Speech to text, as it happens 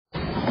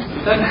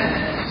Итак,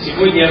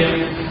 сегодня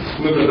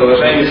мы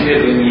продолжаем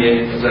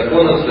исследование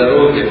законов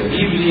здоровья в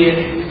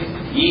Библии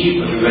и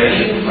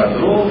поговорим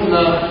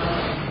подробно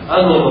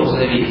о Новом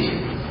Завете.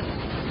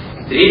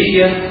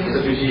 Третья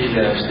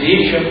заключительная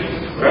встреча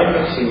в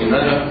рамках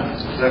семинара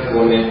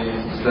 «Законы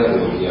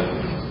здоровья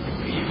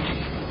в Библии».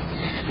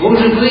 Мы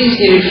уже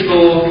выяснили,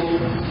 что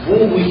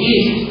Богу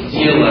есть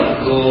дело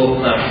до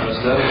нашего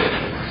здоровья.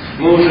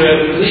 Мы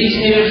уже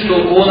выяснили, что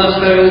Он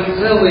оставил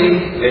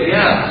целый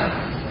ряд,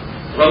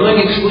 во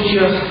многих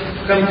случаях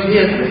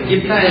конкретных,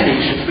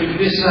 детальнейших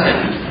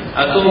предписаний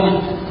о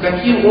том,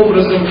 каким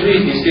образом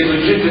жизни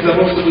следует жить для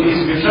того, чтобы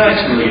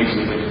избежать многих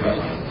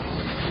заболеваний.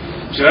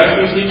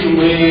 Вчерашнюю встречу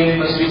мы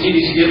посвятили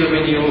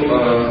исследованию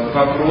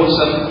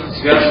вопросов,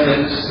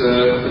 связанных с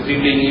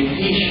потреблением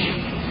пищи.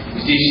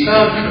 Здесь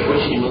также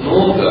очень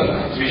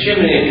много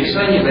Священное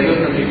Писание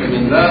дает нам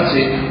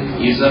рекомендаций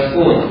и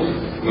законов.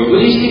 Мы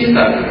выяснили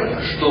также,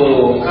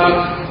 что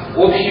как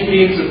общий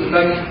принцип,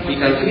 так и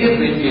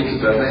конкретные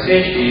принципы,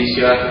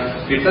 относящиеся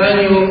к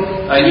питанию,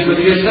 они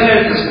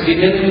подтверждаются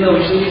современными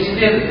научными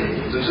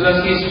исследованиями. То есть у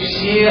нас есть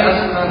все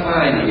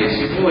основания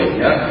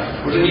сегодня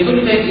уже не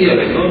только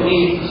верой, но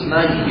и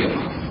знанием,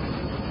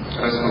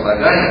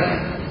 располагая,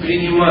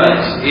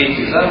 принимать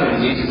эти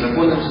заповеди, эти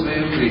законы в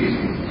свою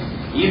жизнь.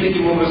 И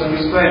таким образом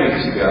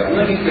избавить себя от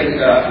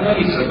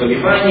многих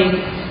заболеваний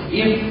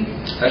и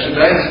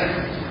ожидать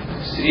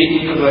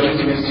средней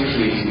продолжительности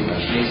жизни на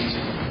 6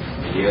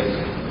 лет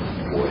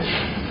больше.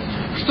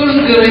 Что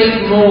же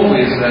говорит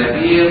Новый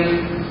Завет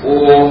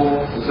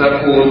о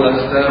законах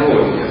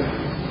здоровья?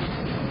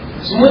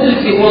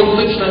 Смотрит ли он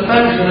точно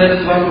так же на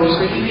этот вопрос,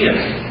 как и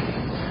Ветхий?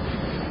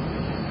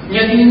 Не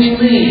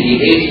отменены ли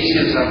эти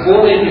все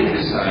законы и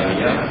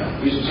предписания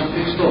Иисусом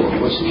Христом,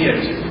 Его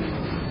смертью?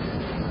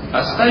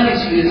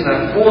 Остались ли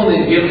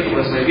законы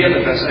Ветхого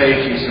Завета,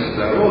 касающиеся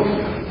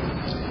здоровья,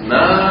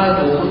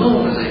 на Духу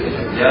Нового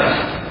Завета для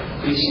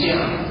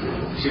христиан?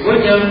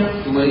 Сегодня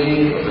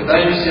мы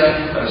попытаемся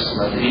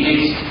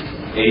рассмотреть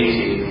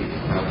эти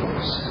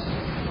вопросы.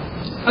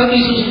 Как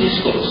Иисус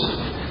Христос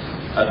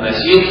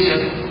относился,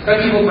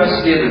 как Его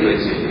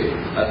последователи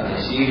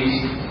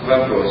относились к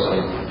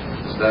вопросам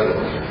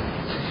здоровья.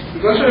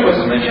 Приглашаю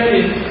вас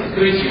вначале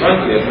открыть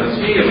Евангелие от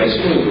Матфея,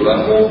 8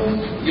 главу,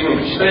 где мы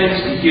прочитаем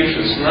стихи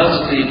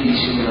 16 и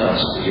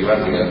 17.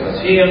 Евангелие от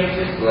Матфея,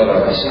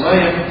 глава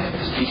 8,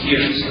 стихи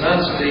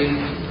 16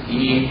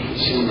 и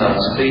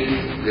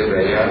 17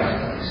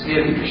 говорят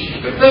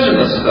следующее. «Когда же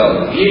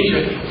настал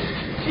вечер,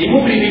 к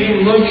нему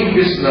привели многих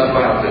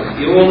бесноватых,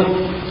 и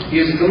он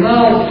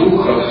изгнал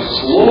духов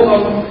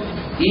словом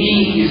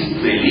и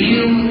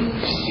исцелил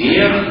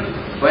всех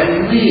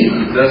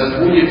больных, да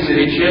сбудется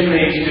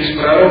реченное через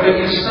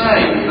пророка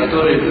Исаию,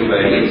 который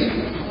говорит: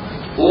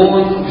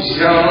 Он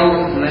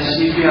взял на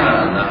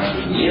себя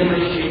наши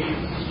немощи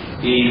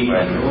и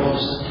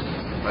понес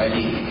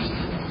болезнь».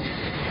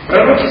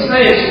 Пророк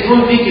Исаия в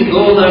 7 веке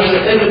до нашей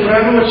эры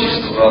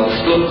пророчествовал,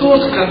 что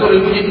тот,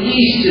 который будет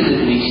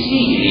истинным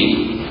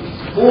Мессией,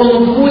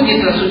 он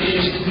будет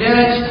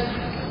осуществлять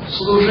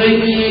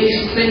служение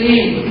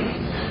исцеления,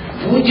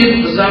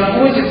 будет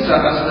заботиться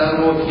о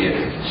здоровье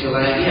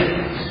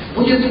человека,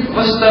 будет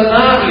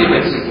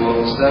восстанавливать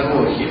его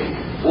здоровье.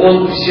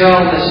 Он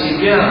взял на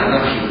себя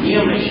наши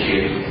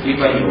немощи и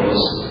понес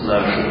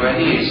наши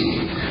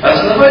болезни.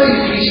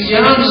 Основатель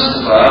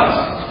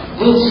христианства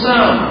был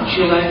сам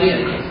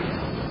человеком,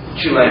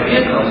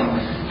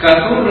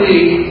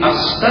 который,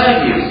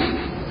 оставив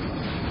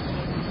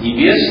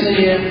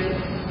небесные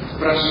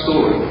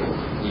просторы,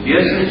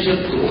 небесный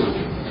чертог,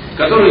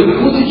 который,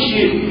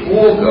 будучи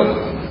Богом,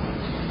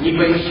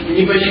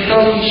 не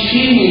почитал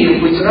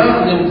хищением быть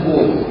равным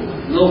Богу,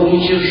 но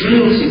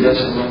уничижил себя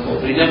самого,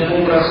 приняв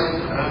образ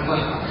раба,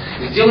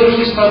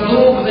 сделавшись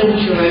подобным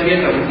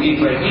человеком и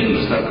по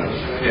виду став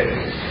человеком.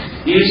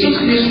 И Иисус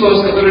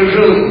Христос, который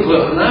жил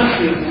в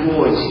нашей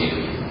плоти,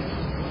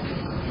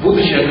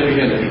 будучи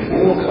одновременно и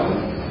Богом,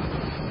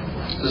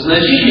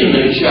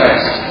 значительную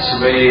часть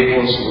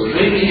своего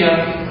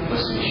служения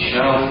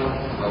посвящал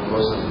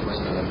вопросам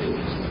восстановления.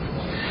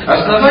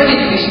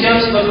 Основатель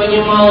христианства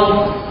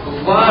понимал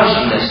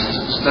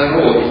важность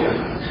здоровья.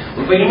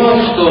 Он понимал,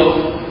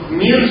 что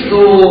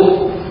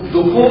между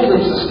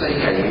духовным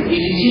состоянием и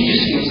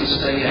физическим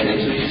состоянием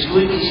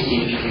существует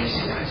теснейшая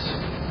связь.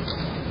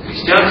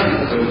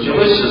 Христианство, которое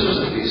началось с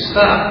Иисуса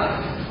Христа,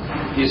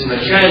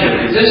 изначально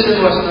в лице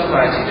своего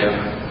основателя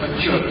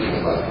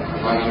подчеркивало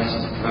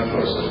важность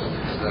вопросов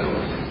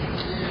здоровья.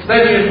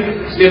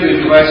 Далее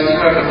следует два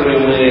стиха, которые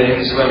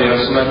мы с вами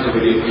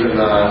рассматривали уже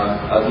на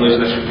одной из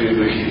наших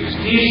предыдущих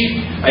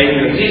встреч, а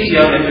именно 3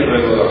 Иоанна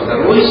 1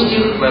 глава 2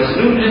 стих: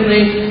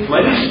 «Возлюбленный,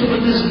 молюсь, чтобы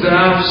ты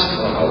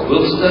здравствовал,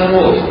 был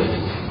здоров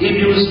и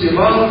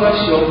преуспевал во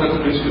всем,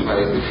 как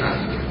преуспевает душа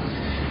твоя».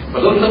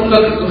 Подобно тому,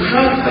 как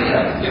душа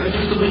твоя, я хочу,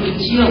 чтобы и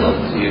телом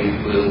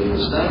твоим был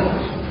здоров.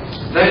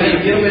 Далее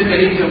 1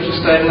 Коринфянам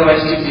 6 глава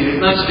стих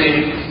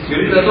 19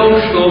 говорит о том,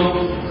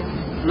 что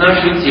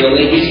наше тело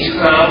есть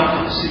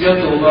храм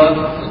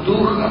Святого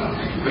Духа.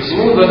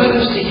 Посему в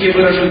 20 стихе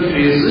выражен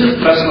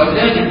призыв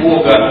прославлять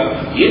Бога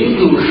и в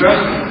душах,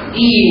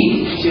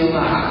 и в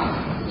телах.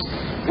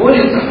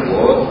 Более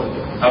того,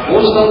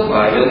 апостол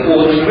Павел,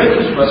 он же в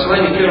этом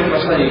послании, в первом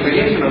послании к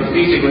Коринфянам, в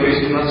 3 главе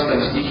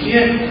 17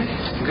 стихе,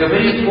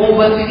 говорит об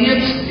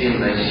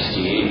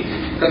ответственности,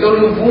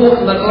 которую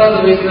Бог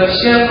накладывает на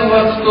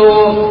всякого,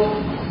 кто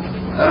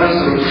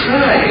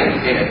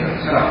разрушает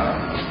этот храм.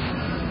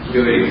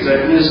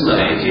 Говорится, не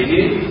знаете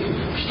ли,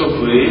 что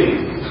вы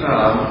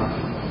храм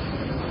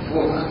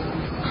Бога,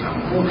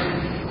 храм Божий.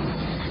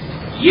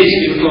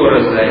 Если кто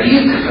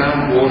разорит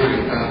храм Божий,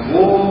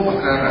 того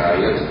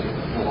покарает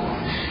Бог.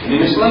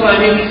 Иными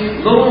словами,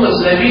 в Новом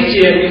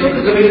Завете не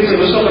только говорится о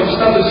высоком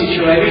статусе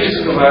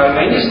человеческого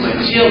организма,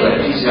 тела,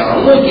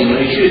 физиологии, но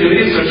еще и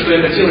говорится, что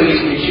это тело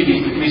есть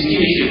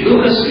вместилище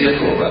Духа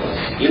Святого.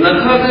 И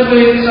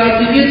накладывается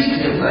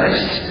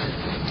ответственность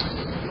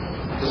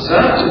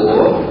за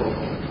то,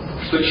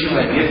 что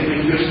человек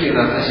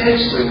предупрежденно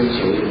относясь к своему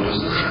телу его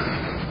разрушает.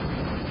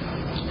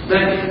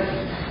 Далее.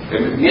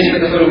 Место,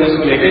 которое мы с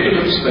вами опять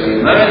уже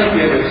вспоминали,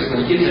 1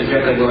 Фессалоникийцам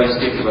 5 глава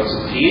стих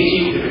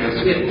 23, говорят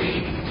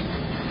следующее.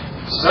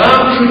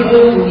 «Сам же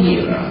Бог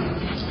мира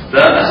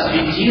да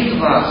осветит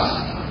вас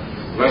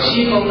во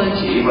всей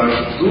полноте, и ваш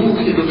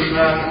дух, и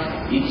душа,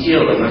 и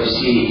тело во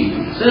всей их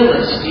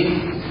целости,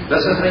 да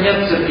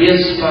сохранятся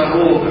без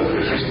порока в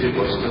пришествии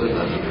Господа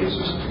нашего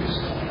Иисуса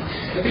Христа».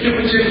 Я хочу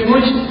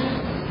подчеркнуть,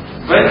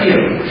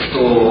 во-первых,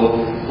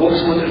 что Бог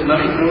смотрит на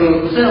нашу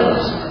природу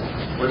целостно.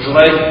 Он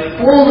желает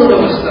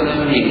полного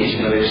восстановления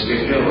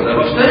человеческой природы. А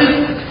во-вторых,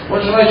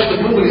 Он желает,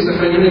 чтобы мы были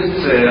сохранены в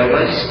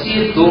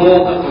целости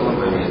до какого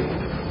момента?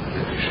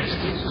 До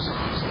пришествия Иисуса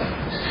Христа.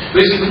 То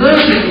есть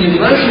в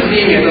наше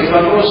время этот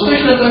вопрос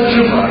точно так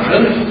же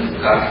важен,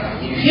 как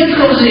и в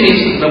Ветхом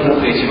Завете, когда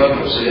Бог эти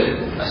вопросы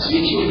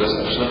осветил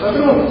достаточно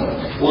подробно.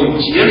 Он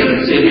те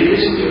же цели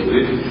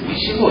преследует и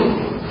сегодня.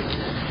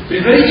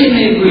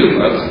 Предварительный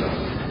вывод,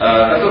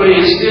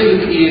 которые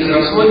следуют из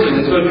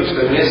рассмотренных только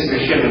что мест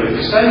Священного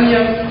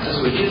Писания,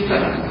 звучит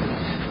так.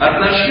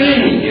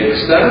 Отношение к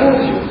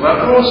здоровью, к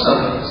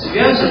вопросам,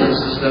 связанным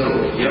со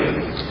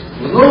здоровьем,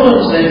 в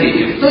Новом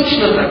Завете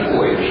точно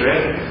такое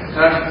же,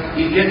 как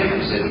и в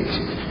Ветхом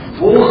Завете.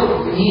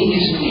 Бог не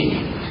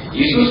изменен.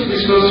 Иисус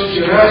Христос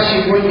вчера,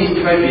 сегодня и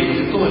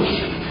вовеки тот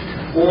же.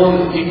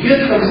 Он и в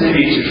Ветхом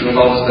Завете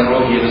желал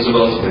здоровья и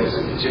называл себя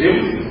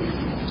целителем,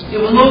 и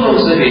в Новом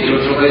Завете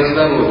Он желает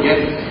здоровья.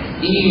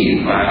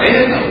 И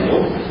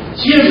поэтому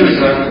те же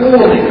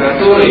законы,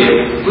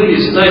 которые были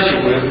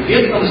значимы в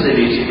Ветхом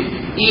Завете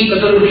и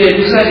которые были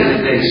обязательны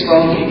для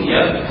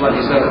исполнения в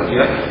плане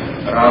здоровья,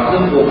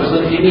 равным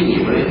образом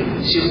применимы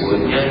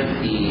сегодня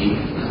и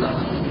к нам.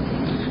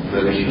 Но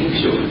это еще не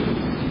все.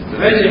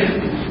 Давайте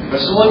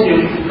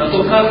посмотрим на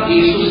то, как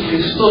Иисус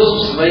Христос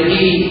в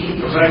своей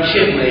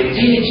врачебной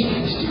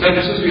деятельности, как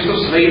Иисус Христос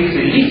в своей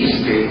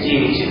целительской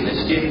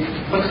деятельности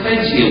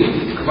подходил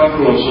к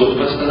вопросу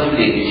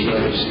восстановления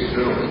человеческой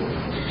природы.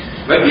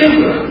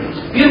 Во-первых,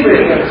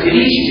 первая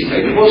характеристика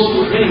его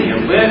служения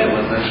в этом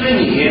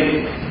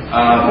отношении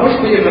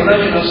может быть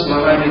обозначена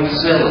словами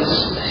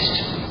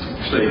 «целостность».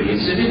 Что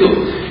имеется в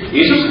виду?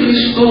 Иисус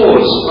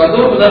Христос,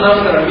 подобно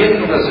авторам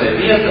Ветхого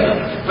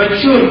Завета,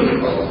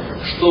 подчеркивал,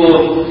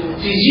 что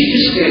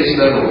физическое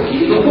здоровье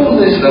и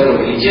духовное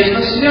здоровье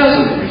тесно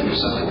связаны между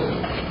собой.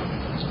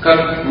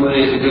 Как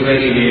мы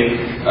говорили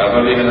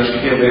во время нашей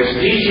первой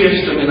встречи,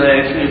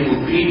 вспоминая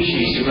книгу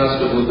притчи,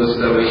 17 глава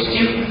 22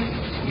 стих,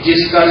 где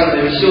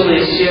сказано: «Веселое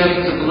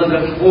сердце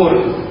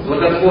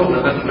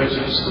благотворно, как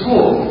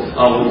врачевство, а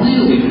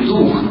унылый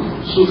дух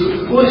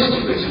сушит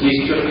кости». То есть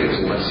есть четкая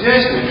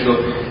взаимосвязь между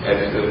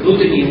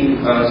внутренним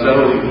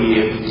здоровьем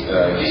и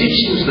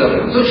физическим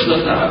здоровьем. Точно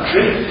так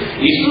же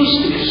Иисус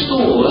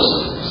Христос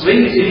в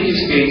своей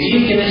целительской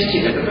деятельности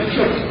это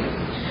подчеркивает.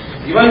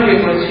 В Евангелии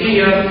от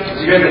Матфея, в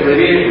 9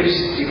 главе,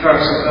 стихах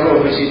со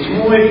 2 по 7,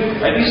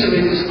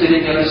 описывается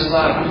исцеление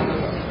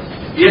расслабленного.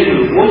 В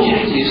первую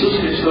очередь Иисус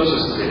Христос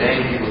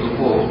исцеляет его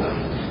духовно,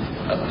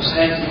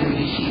 отпускает ему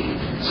грехи,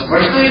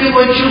 освобождает его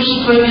от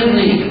чувства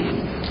вины,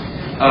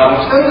 а во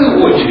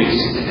вторую очередь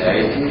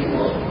исцеляет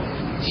его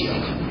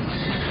тело.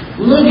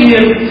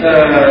 Многие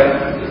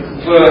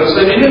в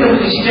современном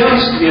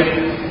христианстве,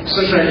 к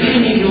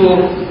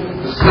сожалению,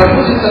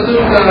 заботятся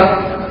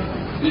только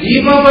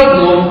либо об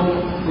одном.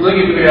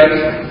 Многие говорят: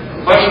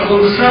 ваша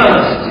душа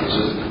нас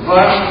интересует,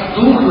 ваш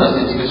дух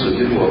нас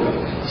интересует Богом,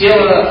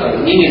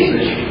 тело не имеет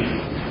значения.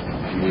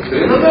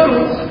 Некоторые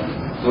наоборот,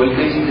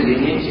 только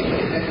исцеление тела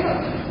и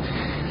хотят.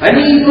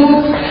 Они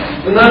идут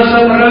на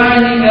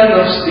собрания,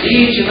 на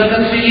встречи, на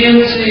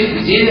конференции,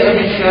 где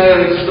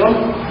обещают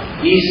что?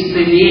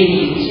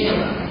 Исцеление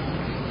тела.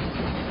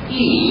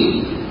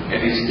 И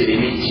это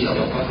исцеление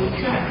тела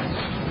получают.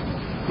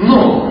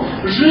 Но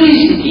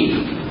жизнь их,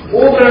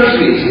 образ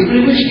жизни,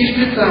 привычки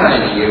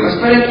питания,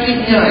 распорядки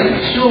дня и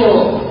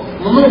все,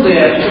 многое,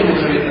 о чем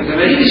уже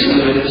говорились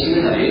в этом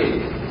семинаре,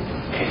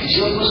 эти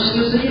все вопросы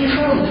остаются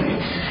нерешенными.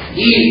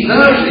 И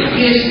даже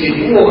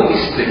если Бог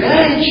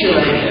исцеляет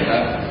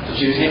человека, то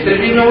через некоторое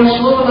время он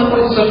снова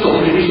находится в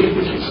том или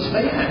другом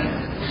состоянии.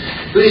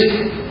 То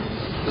есть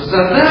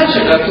задача,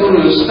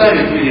 которую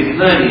ставит перед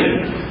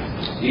нами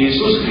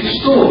Иисус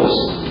Христос,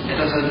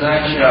 это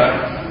задача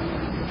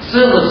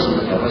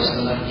целостного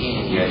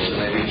восстановления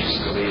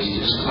человеческого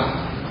естества.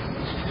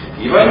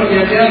 В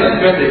Евангелии от Иоанна,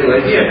 5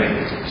 главе,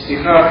 в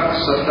стихах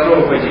со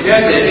 2 по 9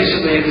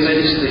 описывается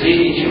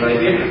 10-летний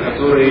человек,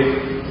 который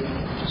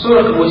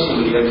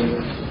 48 лет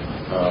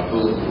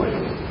был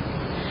болен.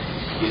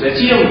 И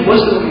затем,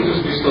 после того, как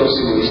Иисус Христос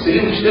его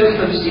исцелил, в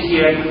 14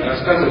 стихе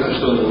рассказывается,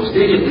 что он его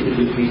встретил и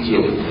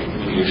предупредил: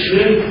 не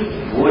греши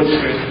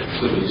больше,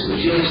 чтобы не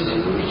случилось с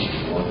тобой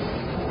ничего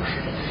хуже.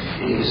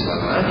 Этими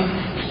словами,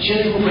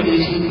 причиной его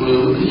болезни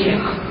был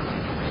грех.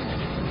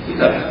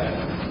 Итак,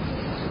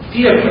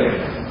 первое,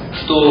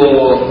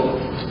 что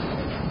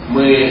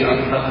мы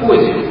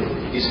находим,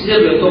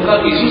 исследуя то,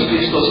 как Иисус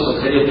Христос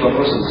подходил к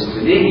вопросам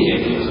исцеления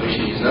и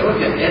возвращения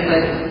здоровья,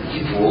 это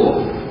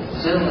его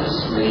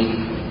целостный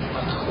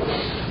подход.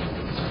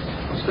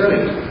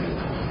 Во-вторых,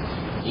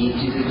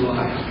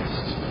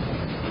 индивидуальность.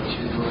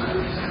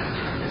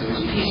 Это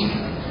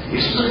удивительно.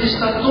 Иисуса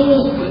Христа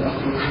толпы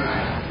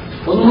окружают.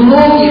 Он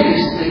многих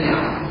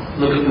исцелял.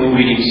 Но, как мы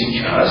увидим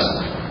сейчас,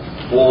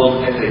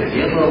 Он это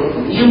делал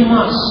не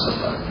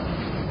массово,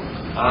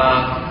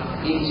 а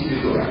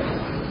индивидуально.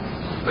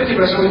 Давайте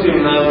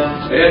посмотрим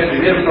на ряд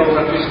примеров того,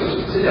 как Христос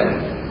исцелял.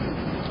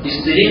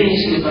 Исцеление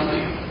слепоты.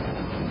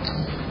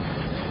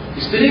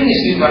 Исцеление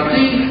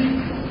слепоты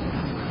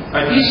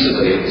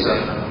описывается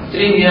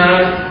 3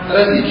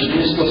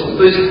 различными способами.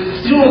 То есть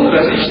в 3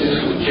 различных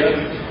случаях,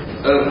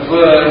 в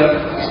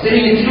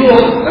исцелении 3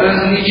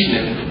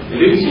 различных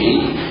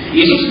людей,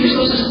 Иисус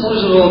Христос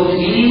использовал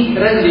 3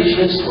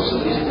 различных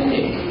способа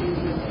исцеления.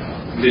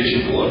 Для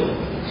чего?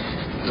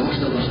 Потому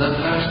что нужда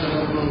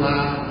каждого была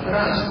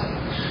разная.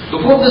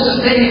 Духовное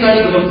состояние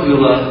каждого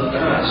было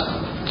разным.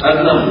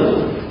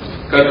 Одному,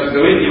 как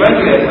говорит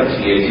Евангелие от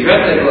Матфея,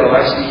 9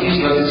 глава, стихи с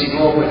 27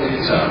 по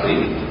 30,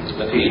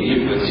 Матфея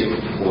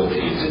 9 по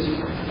 30,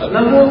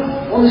 одному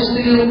он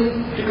исцелил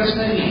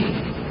прикосновение.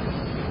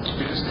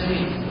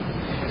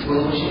 Это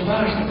было очень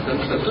важно,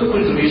 потому что в той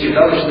культуре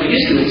считалось, что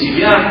если у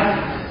тебя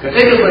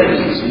какая-то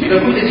болезнь или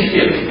какой-то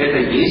дефект, это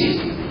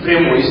есть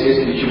прямое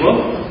следствие чего?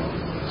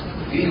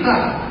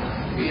 Греха.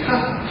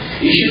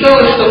 И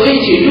считалось, что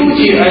эти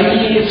люди,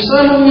 они в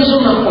самом низу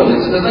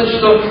находятся. Это значит,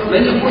 что на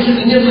них Божий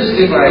гнев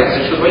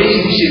изливается, что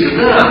болезнь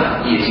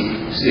всегда есть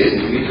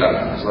следствие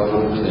греха. Слава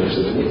Богу, мы знаем,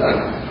 что это не так.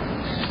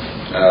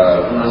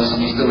 У нас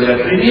есть целый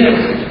ряд примеров,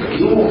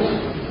 как Иов,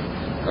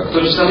 как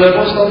тот же самый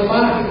апостол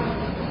Павел.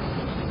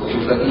 В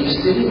общем, так и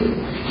исцелил.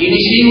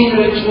 Елисей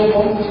умер, чего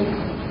помните?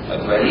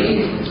 От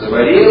болезни,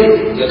 заболел,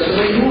 и от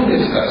этого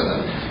Иуды сказано.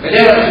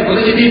 Хотя вот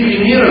эти 3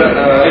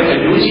 примера, это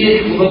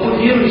люди глубоко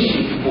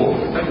верующие в Бога.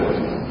 Так вот,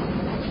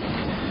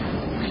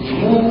 к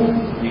Нему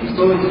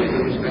никто не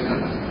хотел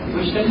прикасаться.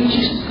 Его считали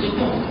нечистым.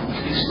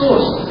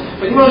 Христос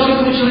понимал, что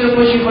этому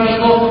человеку очень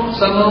важно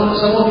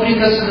само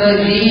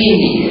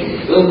прикосновение.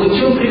 И он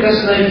путем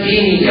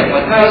прикосновения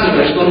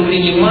показывает, что он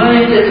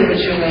принимает этого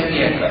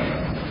человека.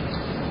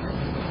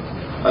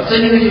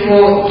 Оценивать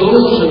его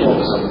должным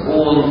образом,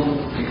 он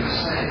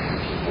прикасается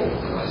к его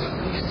глазам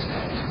и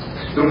исцеляет.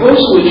 В другом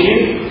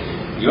случае,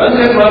 в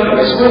Евангелии от Марка,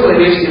 8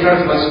 главе, в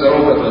стихах 22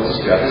 по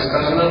 25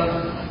 сказано: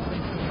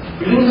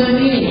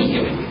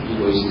 плюновением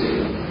его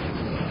исцелил.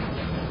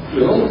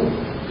 Плюнул,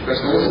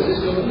 прикоснулся к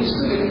Христу и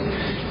исцелил.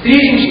 В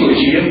третьем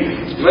случае,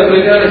 в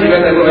Евангелии от Иоанна,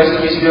 9 глава,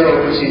 стихи с 1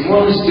 по 7,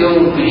 он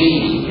сделал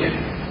брение.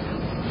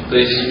 То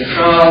есть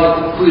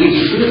смешал пыль с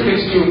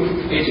жидкостью,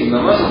 этим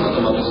намазал,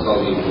 потом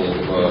отослал его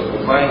в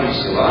купальню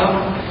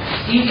села,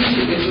 и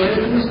теперь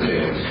человек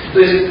выздоровел. То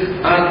есть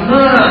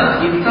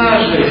одна и та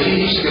же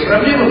физическая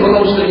проблема была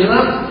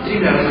устранена 3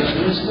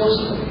 различными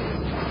способами.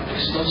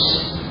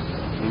 Христос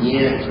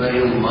не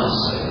творил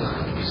массовых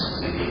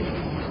исцелений.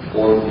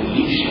 Он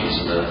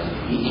личностно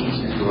и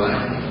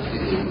индивидуально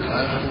исцелил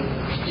каждую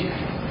нужде.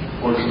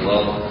 Он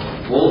желал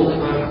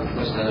полного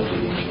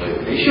восстановления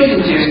человека. Еще один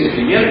интересный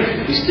пример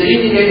 –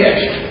 исцеление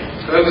горячки.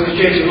 Когда вы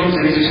встречаете в Новом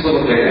Завете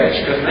слово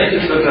 «горячка», знаете,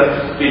 что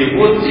это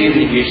перевод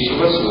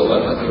древнегреческого слова,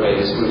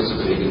 которое используется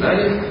в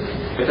оригинале.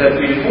 Это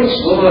перевод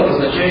слова,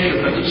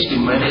 обозначающего практически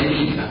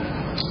малярия.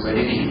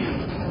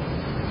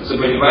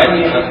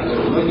 Заболевание, от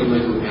которого многие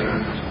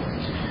умирают.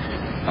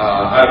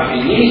 А при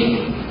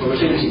ней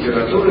повышение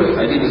температуры –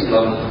 один из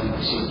главных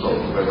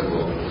симптомов,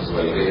 поэтому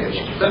называли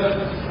горячки. Так?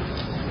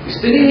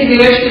 Исцеление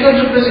горячки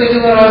также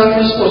происходило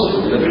разными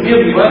способами. Например,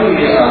 в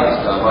Евангелии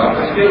от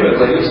Марка, в 1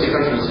 главе,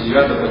 стихах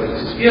 29 по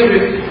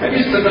 31,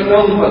 описано, как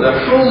он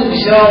подошел и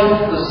взял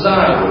за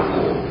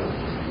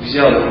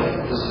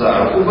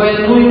руку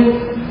больную,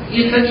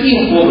 и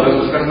таким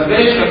образом, сказано,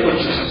 горячка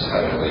тотчас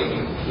оставила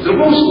ее. В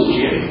другом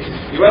случае,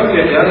 в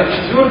Евангелии от Иоанна, в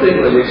 4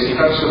 главе, в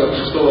стихах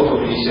 46 по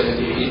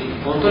 59,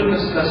 он только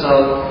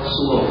сказал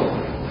слово,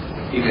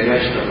 и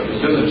горячка в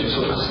определенном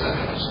часу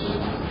оставила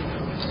слово.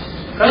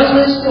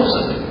 Разные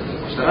способы,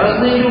 потому что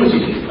разные люди,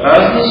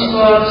 разные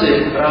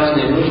ситуации,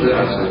 разные нужды,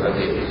 разные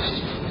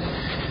потребности.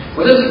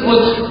 Вот этот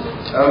вот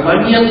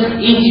момент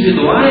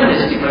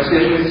индивидуальности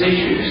прослеживается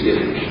еще и в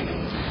следующем.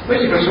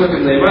 Давайте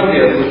посмотрим на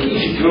Евангелие от Луки,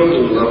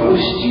 4 главу,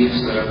 стих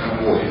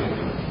 40.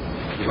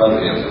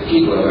 Евангелие от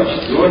Луки, глава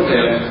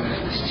 4,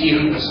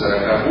 стих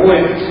 40,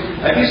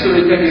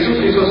 описывает, как Иисус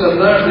Христос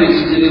однажды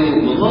исцелил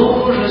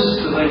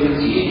множество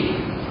людей.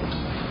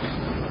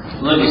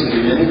 Многие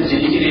современные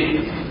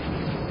зрители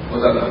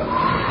вот так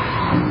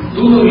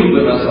дунули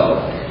бы на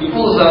зал, и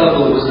ползала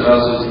было бы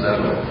сразу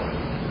здоров.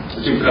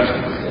 Зачем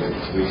каждый подходит?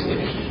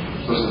 Выясняешь,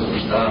 что за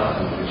нужда,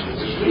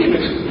 это же время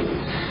все.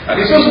 А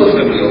Христос вот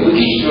говорил,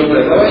 Луки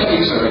 4 глава,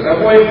 стих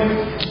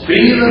 40,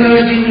 «При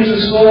зарождении же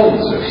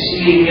солнца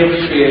все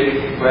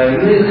имевшие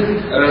больных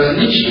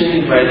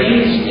различными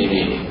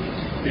болезнями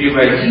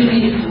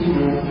приводили их к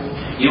Нему,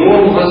 и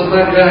Он,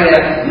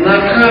 возлагая на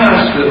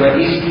каждого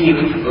из них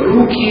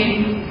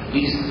руки,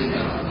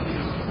 исцелял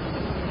их».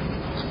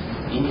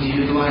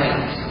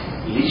 Индивидуальность,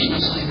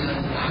 личностный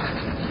контакт.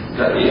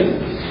 Далее,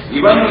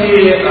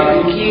 Евангелие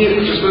от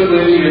Луки, 6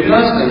 главе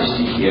 19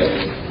 стихе,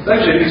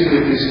 также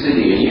описывает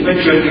исцеление и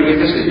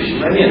подчеркивает следующий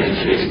момент,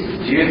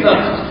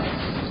 6:19.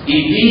 «И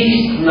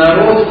весь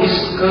народ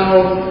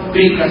искал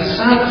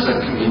прикасаться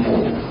к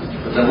Нему,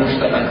 потому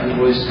что от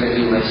Него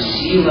исходила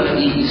сила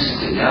и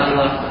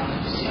исцеляла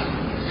всех».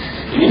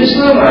 Иными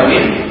словами,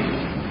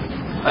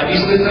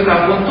 описывается,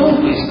 как Он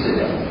тонко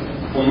исцелял.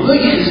 Он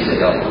многих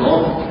исцелял,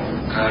 но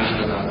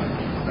каждого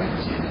в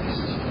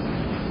отдельности.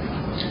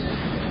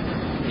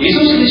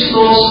 Иисус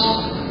Христос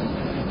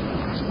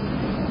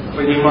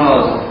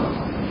понимал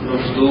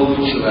нужду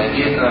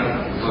человека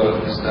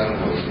в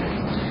здоровье.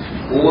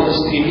 Он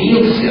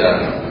стремился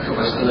к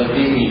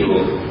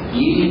восстановлению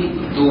и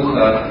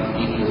духа,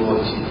 и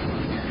плоти.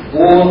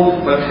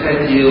 Он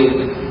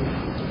подходил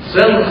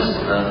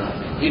целостно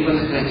и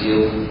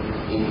подходил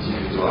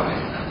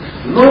индивидуально.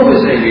 Новый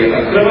Завет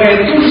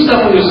открывает ту же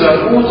самую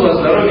заботу о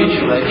здоровье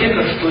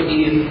человека, что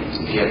и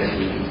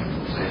Ветхий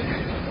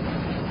Завет.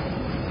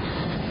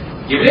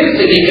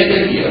 Является ли это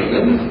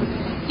верным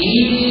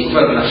и в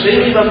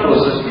отношении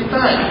вопросов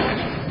питания?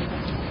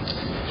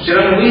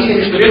 Вчера мы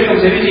выяснили, что в Ветхом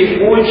Завете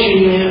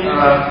очень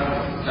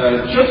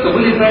четко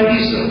были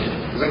прописаны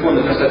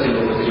законы касательно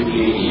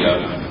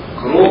употребления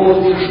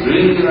крови,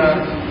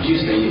 жира,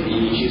 чистых и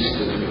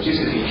нечистых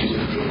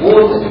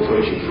животных и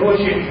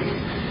прочее.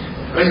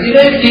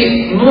 Разделяет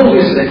ли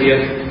Новый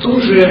Завет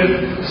ту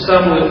же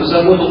самую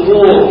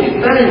заботу о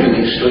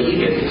питании, что и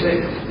Ветхий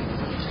Завет?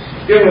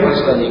 В первом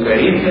послании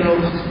Коринфянам,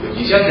 в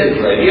 10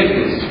 главе, в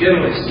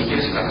 31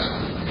 стихе сказано.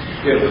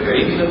 1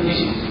 Коринфянам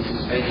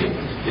 10:31.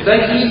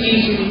 «Итак,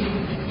 едите ли,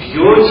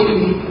 пьете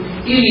ли,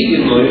 или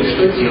иное,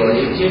 что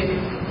делаете,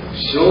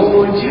 все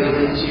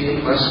делайте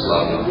во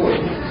славу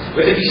Божию». В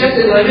этой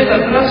 10 главе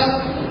как раз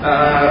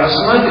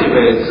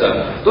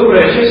рассматривается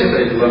добрая часть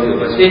этой главы,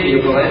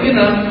 последняя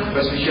половина,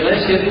 посвящена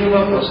исследованию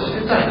вопросов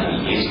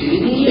питания. Есть или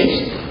не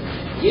есть?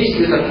 Есть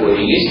ли такое,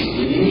 есть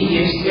или не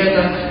есть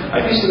это?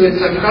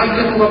 Описывается, как к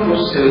этому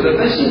вопросу следует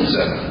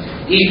относиться.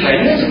 И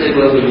конец этой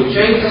главы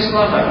венчается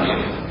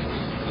словами: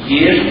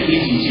 «Ешь,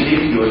 едите ли,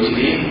 пьете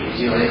ли,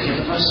 делайте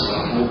это во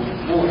славу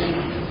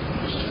Божию».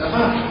 Что это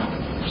важно?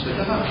 Что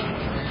это важно?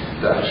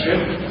 Дальше.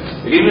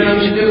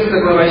 Римлянам 14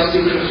 глава,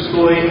 стих 6,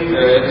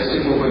 это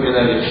стих мы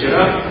упоминали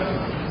вчера,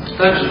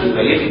 также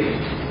говорит: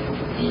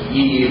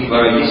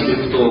 «Ибо если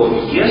кто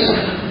ест,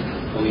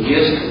 он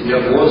ест для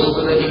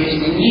Господа, и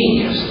если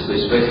не ест», то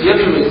есть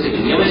воздерживается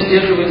или не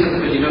воздерживается от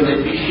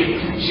определенной пищи,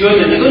 все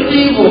это не только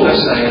его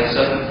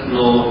касается,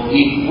 но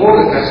и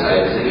Бога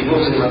касается, и его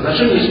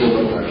взаимоотношений с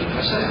Богом также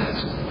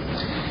касается.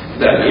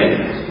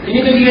 Далее.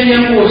 Книга Деяний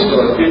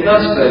апостолов,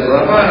 15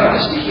 глава,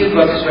 стихи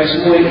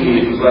 28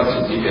 и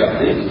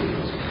 29.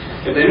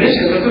 Это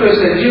место, которое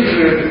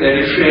содержит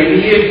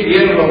решение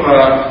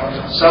первого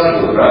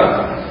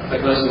собора,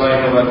 так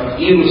называемого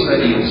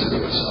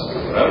Иерусалимского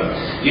собора.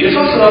 И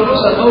решался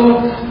вопрос о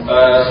том,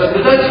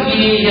 соблюдать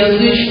ли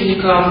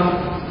язычникам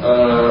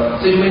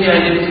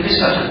церемониальные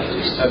предписания, то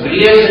есть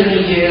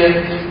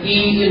обрезание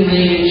и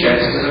иные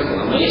части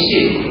закона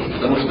Моисея.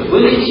 Потому что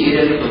были те,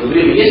 кто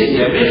говорили: если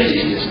не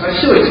обрежетесь, не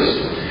спасетесь.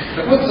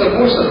 Так вот,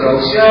 собор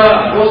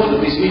собрался, апостолы,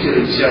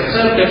 пресвитеры, вся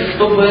церковь,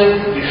 чтобы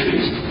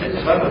решить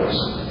этот вопрос.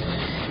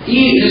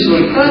 И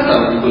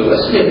результатом было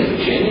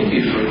следующее, они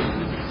пишут.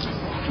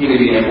 Книга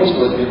Деяний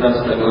апостолов,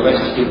 15 глава,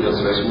 стихи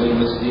 28 и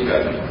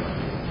 29.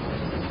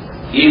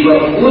 «Ибо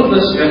угодно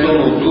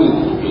Святому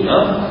Духу и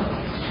нам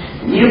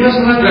не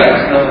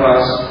возлагать на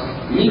вас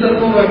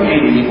никакого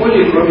времени,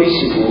 более кроме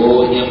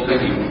всего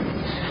необходимого,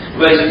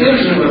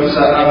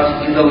 воздерживаться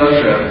от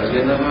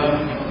идоложертвенного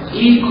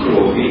и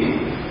крови,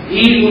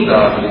 и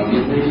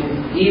удавленной,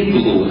 и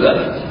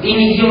блуда, и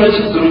не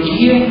делать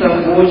другим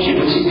того,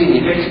 чего себе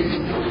не хотите.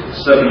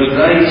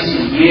 Соблюдая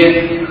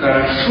сие,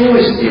 хорошо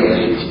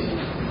сделаете,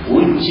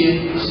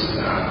 будьте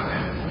здравы».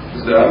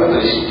 Здравы, то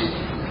есть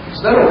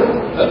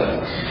здоровы.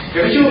 Да?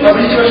 Я хочу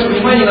обратить ваше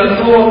внимание на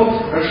то,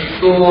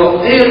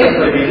 что это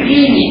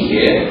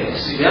повеление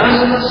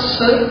связано с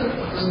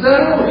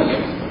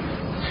здоровьем.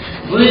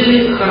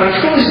 Вы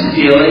хорошо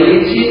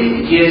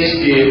сделаете,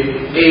 если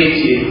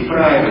эти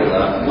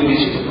правила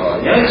будете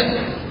выполнять,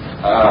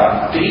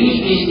 А 3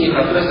 из них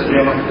относятся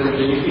прямо к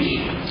употреблению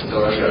пищи.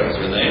 Это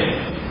жертвенное.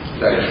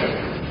 Дальше.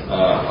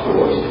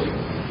 Кровь.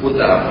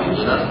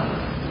 Удавлена.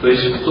 То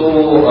есть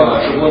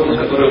животное,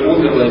 которое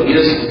умерло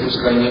без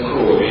выпускания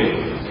крови.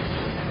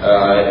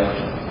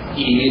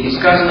 И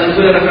сказано,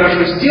 вы это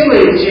хорошо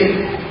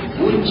сделаете,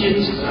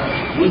 будьте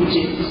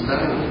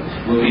здоровы.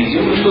 Мы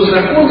видим, что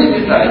законы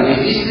питания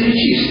здесь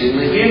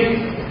перечисленные,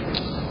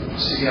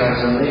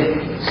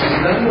 связаны со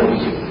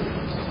здоровьем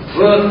в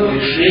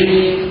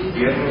решении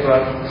первого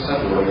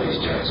собора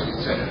христианской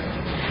церкви.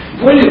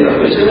 Более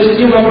того, если мы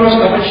зададим вопрос,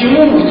 а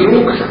почему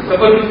вдруг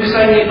такое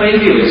предписание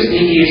появилось,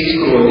 не есть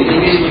крови,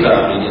 не есть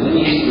удавления,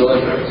 не есть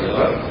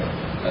идоложертвенного,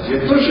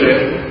 ответ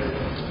тоже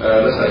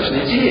достаточно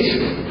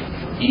интересен.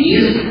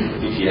 Из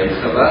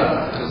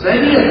Ветхого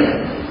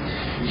Завета.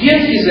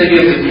 Ветхий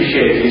Завет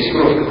запрещает есть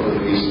кровь, как мы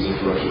выяснили в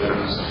прошлый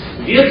раз.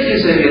 Ветхий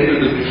Завет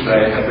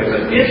предупреждает об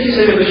этом. Ветхий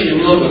Завет очень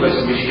много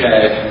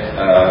посвящает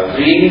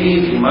времени и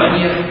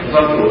внимания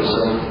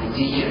вопросам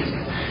диеты.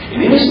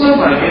 Иными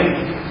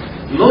словами,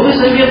 Новый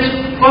Завет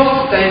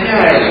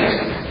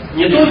повторяет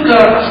не только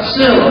в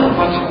целом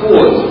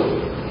подход,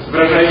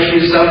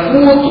 выражающий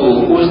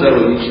заботу о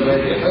здоровье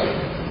человека,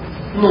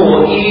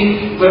 но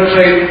и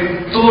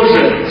выражает то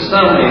же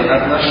самое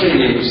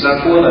отношение к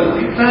законам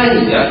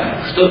питания,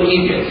 что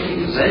и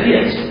Ветхий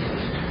Завет.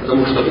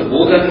 Потому что у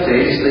Бога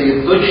цель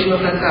стоит точно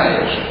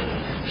такая же,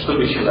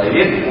 чтобы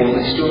человек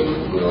полностью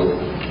был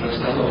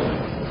восстановлен.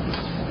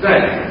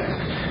 Далее.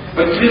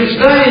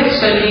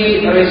 Подтверждается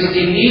ли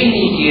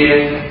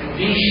разделение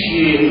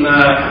пищи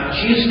на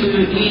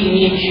чистую и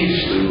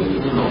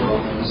нечистую в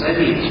Новом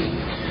Завете?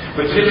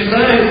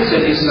 Подтверждаются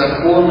ли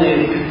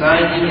законы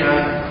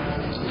питания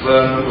в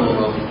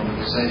Новом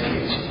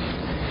Завете?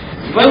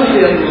 В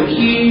Евангелии от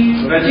Луки,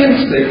 в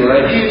 11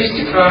 главе, в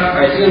стихах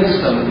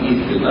 11 и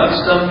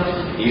 12,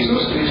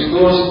 Иисус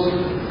Христос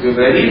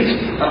говорит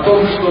о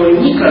том, что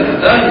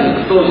никогда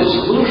никто из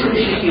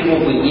слушающих Его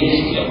бы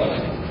не сделал.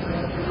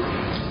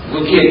 В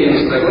Луки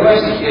 11 глава,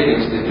 стихи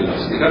 11 и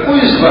 12. «Какой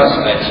из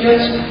вас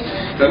отец,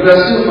 когда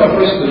сын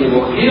попросит у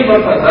него хлеба,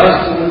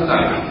 подаст ему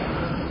камень?»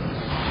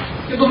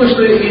 Я думаю,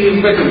 что и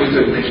в этом не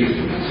стоит таких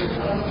думать.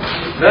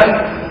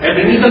 Да?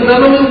 Это никогда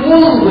нам в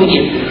голову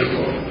не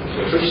пришло.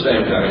 Хорошо,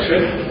 читаем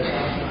дальше.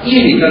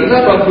 «Или,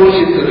 когда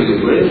попросит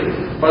рыбы,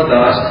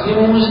 подаст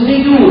ему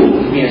змею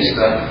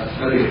вместо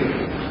рыбы».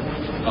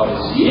 А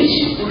вот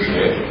здесь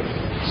уже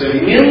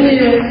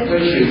современные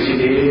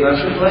жители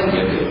нашей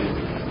планеты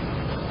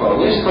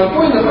вполне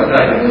спокойно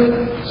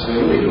подаривают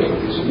своему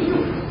ребенку змею.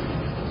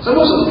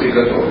 Само собой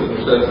приготовлено,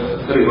 потому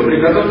что рыба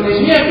приготовлена и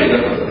змея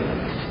приготовлена.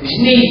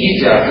 Змеи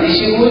едят ли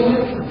сегодня?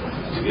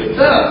 Ответ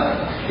да.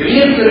 И в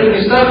некоторых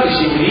местах в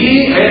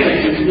земли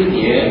это чуть ли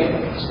не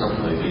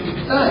основной вид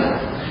питания.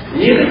 В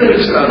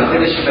некоторых странах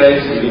это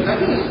считается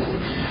великолепным.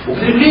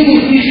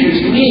 Употребление пищи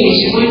змеи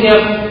сегодня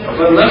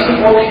в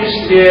нашем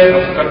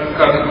обществе,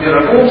 как в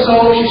мировом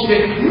сообществе,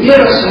 не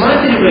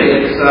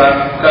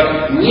рассматривается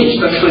как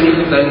нечто, что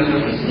никогда не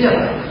нужно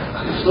сделать. А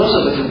Христос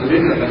об этом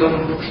говорит как о том,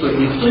 что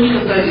никто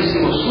никогда из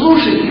его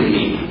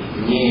слушателей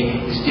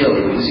не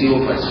сделает, из его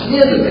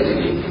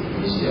последователей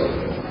не сделает.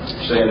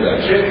 Читаем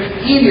дальше.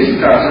 Или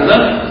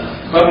сказано,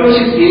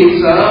 попросит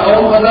яйца, а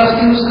он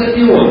подаст ему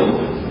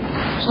скорпион.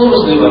 Снова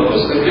задаю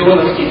вопрос,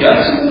 скорпионов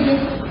едят сегодня?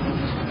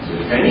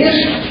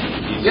 Конечно,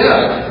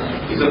 едят.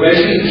 И за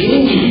большие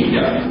деньги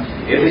едят.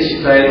 Это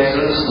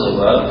считается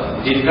снова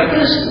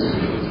деликатесом.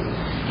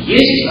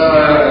 Есть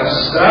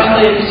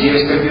страны,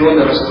 где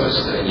скорпионы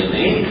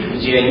распространены,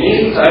 где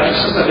они также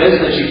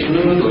составляют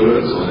значительную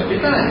долю рациона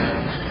питания.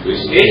 То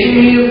есть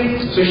этими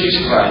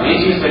существами,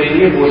 этими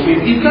творениями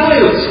Божьими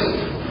питаются.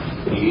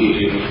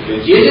 И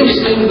детям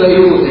своим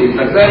дают, и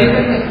так далее, и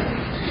так далее.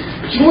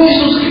 Почему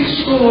Иисус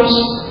Христос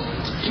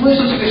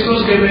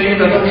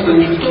говорит о том, что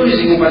никто из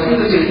его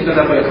последователей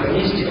никогда бы этого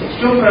не сделал? В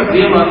чем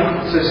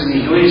проблема со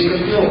змеей и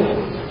скорпионом?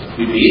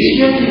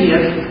 Библейский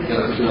ответ, я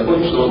хочу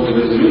напомнить, что он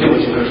говорит людям,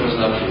 очень хорошо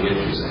знавшим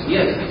Ветхий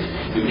Завет.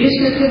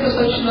 Библейский ответ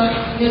достаточно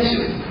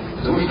ясен,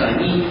 потому что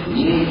они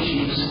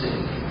нечистые.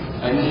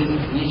 Они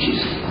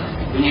нечистые.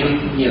 У них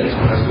нет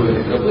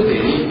раздвоенных копыт, и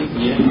они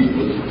не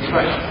будут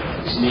жрать.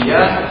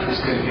 Змея и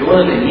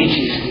скорпион — это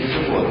нечистые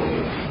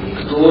животные.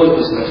 Никто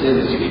из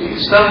последователей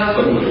Христа,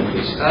 помимо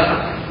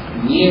Христа,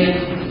 не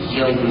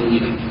ел бы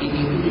их и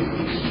не будет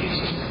их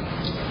есть.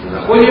 Мы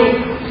находим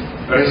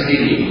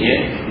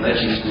разделение на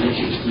чистую и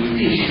нечистую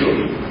пищу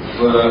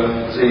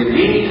в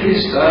заявлении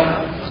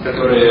Христа,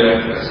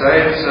 которое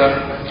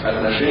касается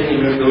отношений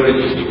между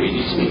родителями и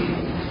детьми.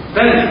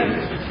 Далее.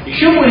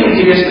 Еще более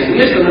интересное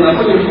место мы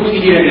находим в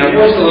книге Деяний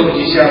апостолов в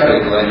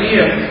 10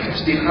 главе, в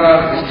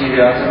стихах с 9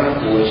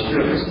 по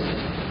 14.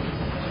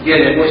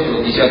 Деяния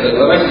апостолов, 10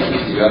 глава, стихи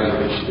с 9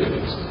 по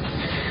 14.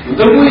 В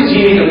другой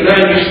день, когда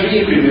они шли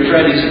и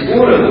приближались к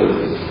городу,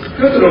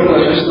 Петр около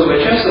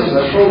 6 часа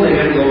взошел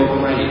наверх дома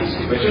помолиться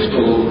и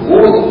почувствовал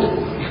голод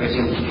и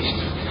хотел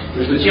есть.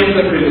 Между тем,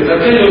 как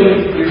приготовляли,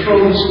 он пришел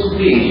в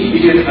искупление и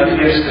видит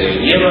отверстие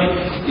небо,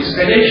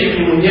 исходящее к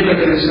нему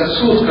некоторый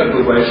сосуд, как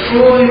бы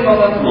большое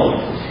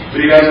полотно,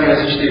 привязанная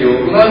за 4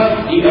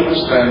 угла и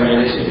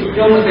опускаемая на землю. В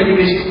нем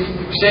находились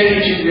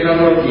всякие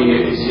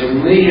четвероногие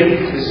земные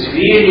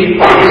звери,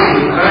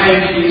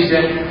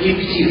 развлекающиеся и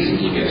птицы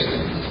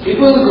небесные. И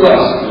был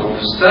глас: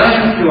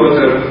 «Встань,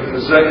 Петр,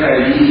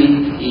 закали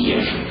и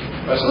ешь».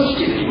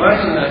 Послушайте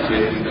внимательно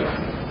ответ Петра.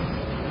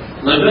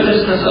 Но Петр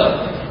сказал: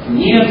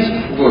 «Нет,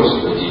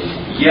 Господи,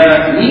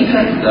 я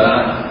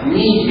никогда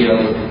не ел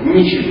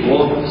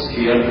ничего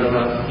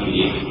скверного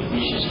или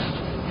нечестного».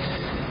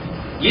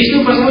 Если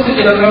вы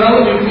посмотрите на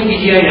хронологию книги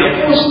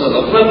 «Деяния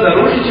апостолов», вы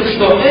обнаружите,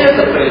 что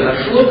это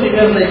произошло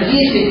примерно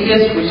 10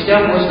 лет спустя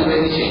после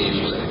вознесения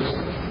Иисуса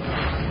Христа.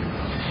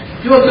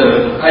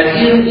 Петр,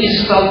 один из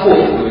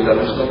столпов, говорит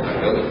апостол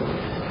Павел,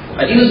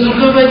 один из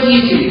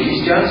руководителей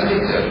христианской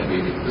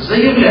церкви,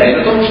 заявляет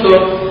о том, что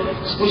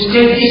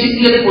спустя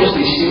 10 лет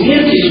после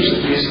смерти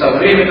Иисуса Христа,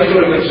 время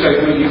которое, как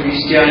считают многие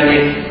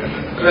христиане,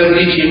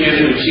 различие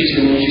между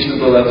чистым и нечистым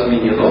было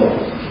отменено,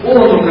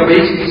 он,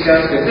 руководитель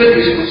христианской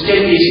церкви, спустя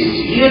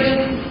 10 лет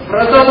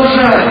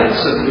продолжает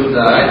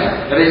соблюдать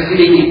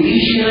разделение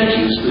пищи на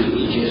чистую и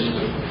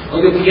нечистую.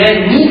 Он говорит: я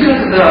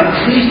никогда в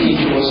жизни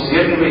ничего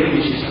скверного или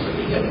нечистого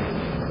не ел.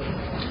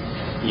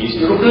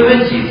 Если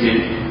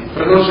руководитель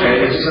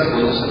продолжает эти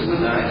законы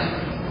соблюдать,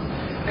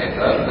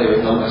 это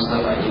дает нам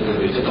основание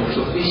говорить о том,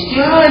 что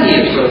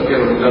христиане в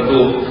 41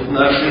 году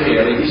нашей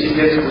эры, 10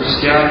 лет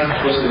спустя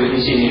после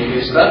вознесения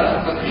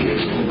Христа,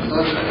 по-прежнему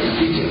продолжают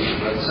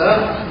придерживаться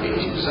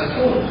этих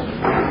законов.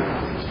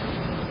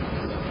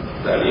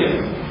 Далее.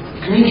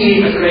 В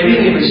книге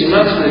Откровения,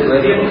 18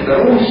 главе, во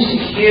 2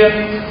 стихе,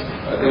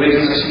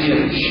 говорится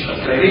следующее.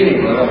 Откровение,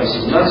 глава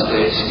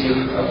 18, стих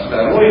 2,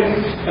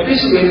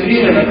 описывает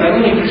время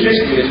накануне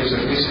пришествия Иисуса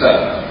Христа.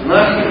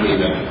 Наше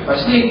время,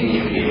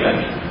 последнее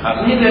время,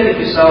 а книга эта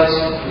писалась в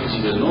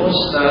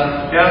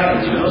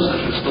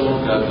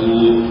 95-96 году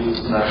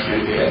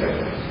нашей эры.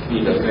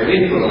 Книга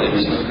Откровения была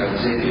написана в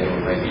конце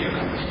первого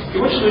века. И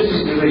вот что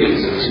здесь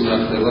говорится,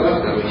 18 глава,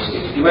 2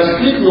 стих. «И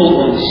воскликнул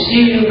он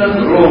сильно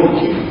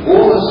громким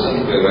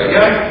голосом,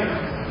 говоря: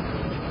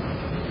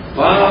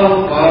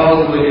 Пал,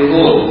 пал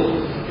Вавилон,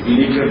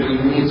 великая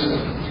блудница,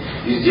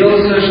 и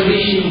сделался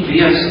жилищем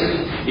бесов,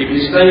 и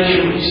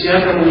пристанищем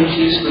всякому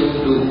нечистому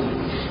духу,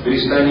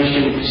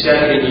 пристанищем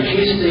всякой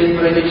нечистой и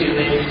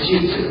отвратительной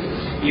птицы,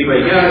 ибо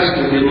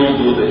яростным вином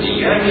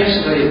блудодеяния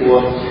своего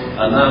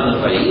она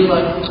напоила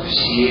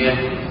все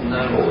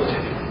народы».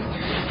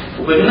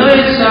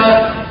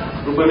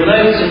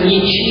 Упоминаются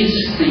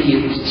нечистые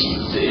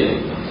птицы,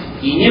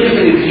 и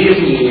некоторые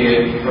древние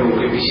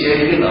рукописи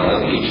оригинала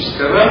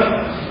греческого,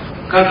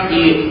 как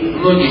и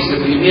многие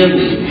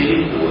современные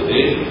переводы,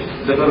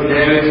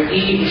 добавляют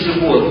и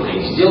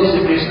животных. Сделался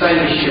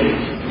пристанищем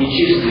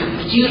нечистых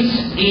птиц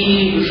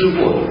и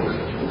животных.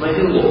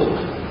 Вавилон.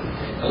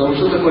 Потому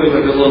что такое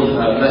Вавилон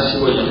нас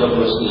сегодня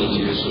вопрос не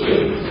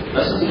интересует.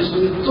 Нас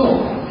интересует то,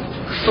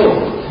 что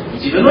в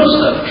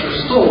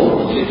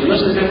 96-м или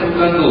 95-м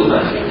году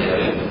нашей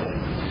эры,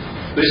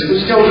 то есть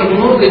спустя уже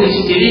много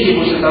десятилетий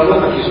после того,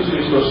 как Иисус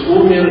Христос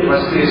умер,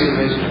 воскрес и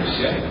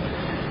вознесся,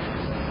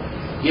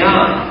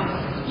 Иоанн,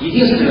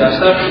 единственный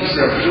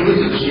оставшийся в живых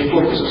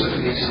учеников Иисуса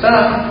Христа,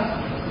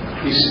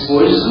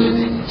 использует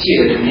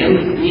термин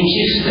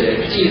 «нечистая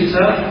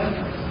птица»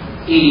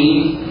 и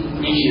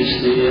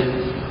 «нечистые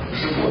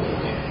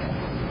животные».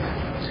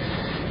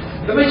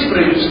 Давайте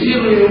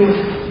проиллюстрируем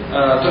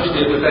то, что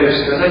я пытаюсь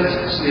сказать,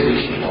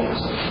 следующим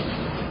образом.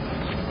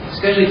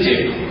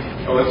 Скажите,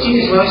 те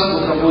из вас, у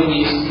кого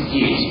есть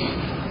дети,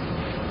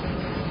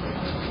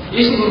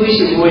 если бы вы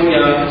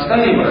сегодня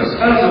стали им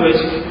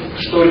рассказывать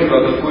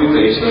что-либо, какую-то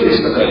историю,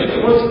 сказали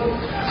бы: вот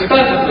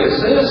цитата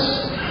КПСС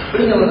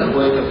приняла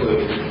такое-то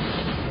решение.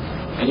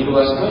 Они бы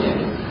вас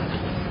поняли?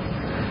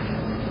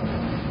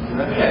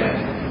 Навряд ли.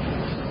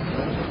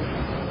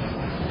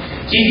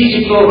 Те дети,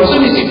 кто, в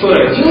особенности, кто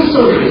родился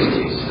уже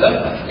здесь, да,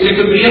 или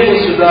кто приехал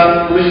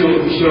сюда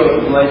еще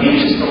в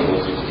младенческом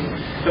возрасте,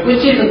 такой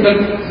термин, как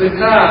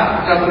ЦК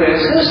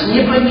КПСС,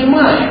 не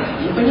понимает.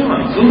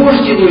 Вы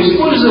можете его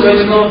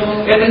использовать, но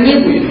это не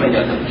будет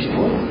понятно.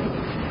 Почему?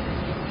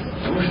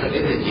 Потому что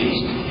это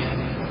действие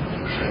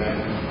уже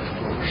в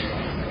прошлом.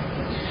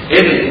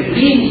 Это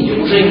явление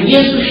уже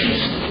не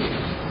существует.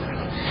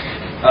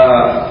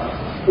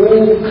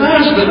 У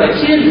каждого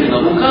термина,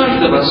 у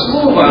каждого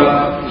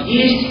слова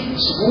есть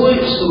свой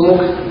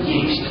срок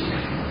действия.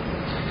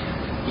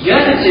 Я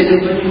это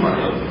термин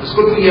понимаю,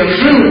 поскольку я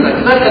жил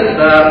тогда,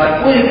 когда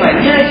такое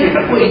понятие,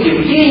 такое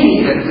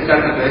явление, как ЦК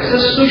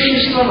КПСС,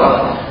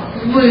 существовало.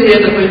 Вы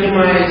это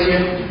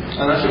понимаете,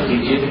 а наши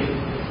дети,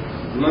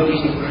 многие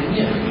из них уже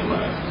не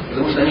понимают,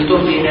 потому что они то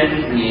время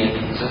не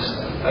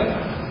застали. Так?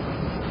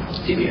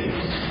 Теперь,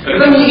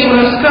 когда мы им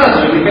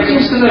рассказываем и хотим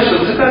сказать,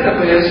 что ЦК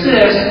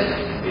КПСС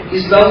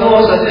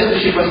издало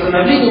соответствующее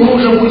постановление, мы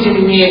уже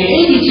будем не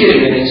эти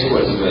термины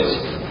использовать,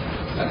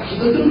 а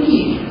какие-то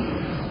другие.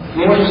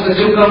 Мы можем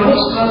сказать,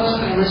 руководство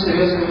страны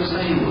Советского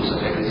Союза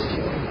это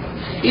сделало.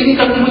 Или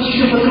как-нибудь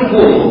еще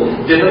по-другому,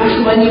 для того,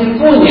 чтобы они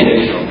поняли,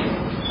 о чем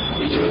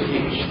идет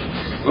речь.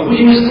 Мы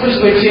будем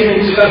использовать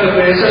термин ЦК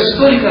КПСС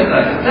только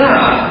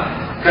тогда,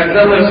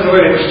 когда мы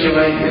разговариваем с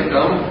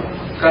человеком,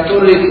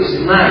 который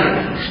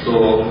знает,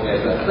 что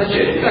это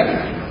означает. Так.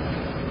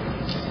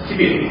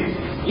 Теперь,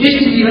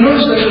 если в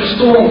 96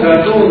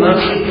 году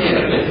нашей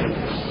эры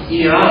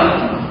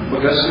Иоанн,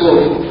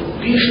 богослов,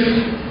 пишет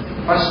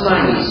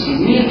послание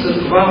 7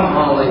 церквам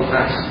Малой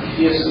Азии,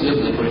 Эфес,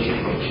 Смирна и прочее.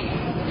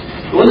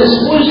 Он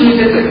использует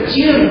этот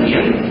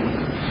термин.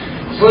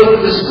 В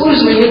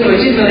использовании этого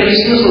термина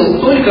есть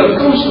смысл только в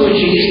том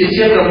случае, если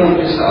те, кому он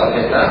писал,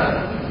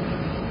 это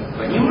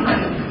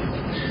понимают.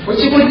 Вот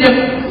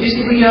сегодня,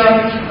 если бы я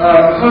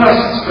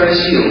вас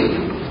спросил,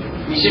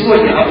 не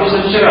сегодня, а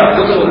позавчера,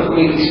 до того, как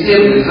мы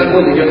исследовали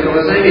законы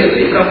Ветхого Завета,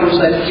 и как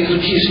узнать птицу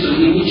чистую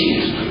и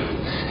нечистую,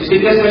 если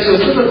бы я спросил,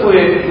 что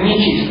такое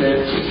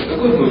нечистая птица,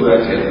 какой был бы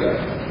ответ?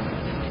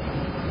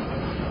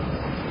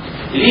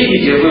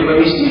 Лебедя вы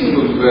поместили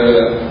бы в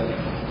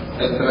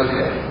этот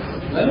разряд?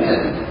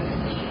 Наверное.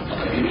 А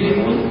по Библии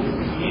он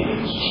не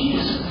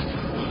чист.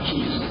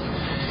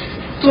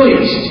 То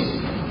есть,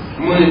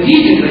 мы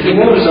видим таким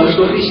образом,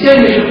 что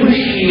христиане,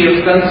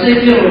 живущие в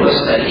конце первого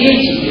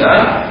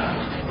столетия,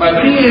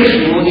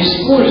 по-прежнему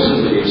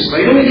использовали в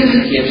своем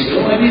языке, в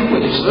своем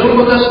обиходе, в своем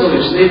богословии,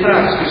 в своей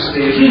практике, в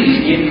своей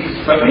жизни,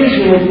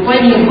 по-прежнему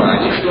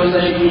понимали, что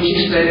значит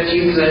нечистая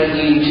птица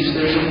и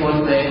нечистое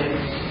животное.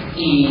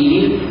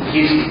 И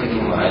если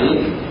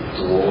понимали,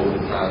 то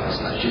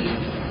значит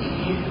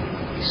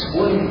и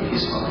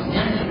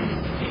исполняли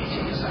эти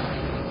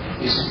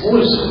заповеди,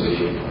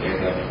 использовали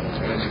это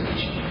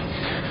различие.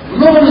 В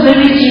Новом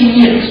Завете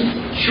нет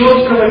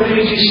четкого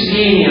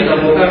перечисления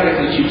того, как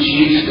отличить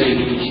чистое и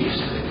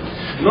нечистое.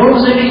 В Новом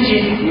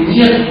Завете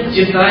нет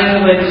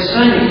детального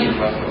описания этих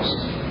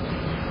вопросов.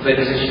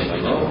 Тогда зачем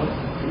оно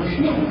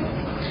нужно?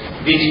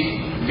 Ведь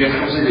в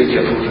Ветхом Завете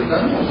это уже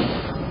дано.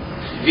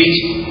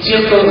 Ведь те,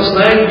 кто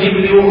знает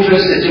Библию, уже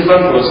с этим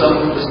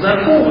вопросом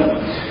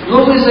знакомы.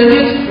 Новый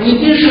Завет не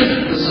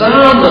пишет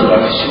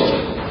заново все.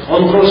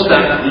 Он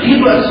просто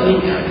либо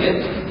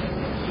отменяет,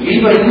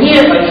 либо не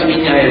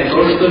отменяет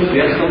то, что в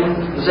Ветхом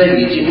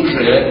Завете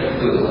уже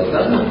было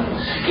дано.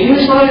 Иными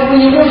словами, мы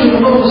не можем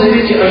в Новом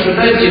Завете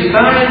ожидать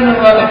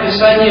детального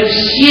описания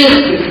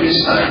всех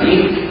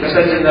предписаний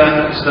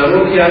касательно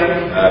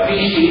здоровья,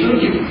 пищи и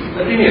других.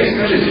 Например,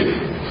 скажите,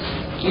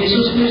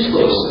 Иисус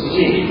Христос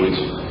где-нибудь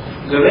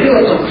говорил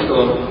о том,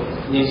 что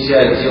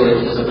нельзя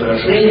делать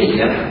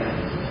изображения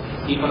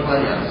и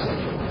поклоняться?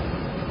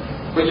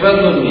 Хоть в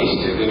одном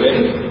месте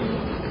говорит?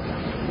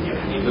 Нет,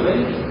 не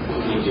говорит.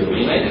 Нигде вы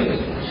не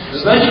найдете.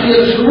 Значит ли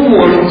это, что мы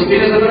можем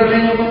теперь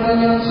изображению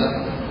поклоняться?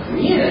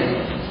 Нет.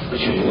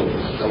 Почему?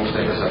 Потому что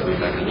эта заповедь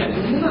так и не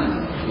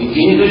отменена.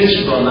 Нигде не говорит,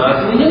 что она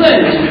отменена,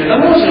 и мы теперь это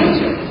можем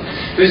делать.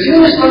 То есть,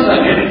 иными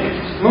словами,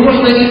 мы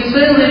можем найти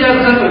целый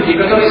ряд заповедей,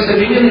 которые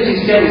современные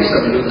христиане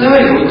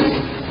соблюдают,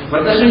 в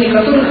отношении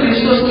которых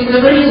Христос не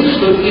говорил,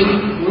 что их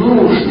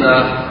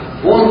нужно.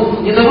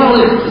 Он не давал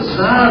их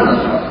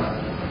заново.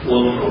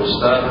 Он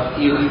просто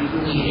их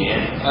не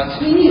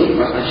отменил,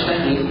 значит,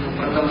 они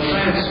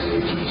продолжают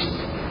свое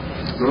действие.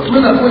 Но вот мы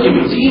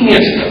находим 3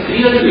 места,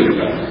 3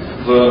 отрывка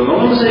в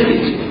Новом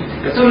Завете,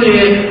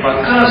 которые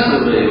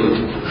показывают,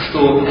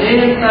 что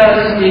это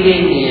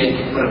разделение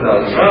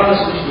продолжало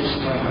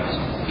существовать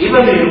и во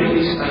время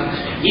Христа,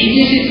 и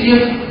 10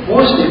 лет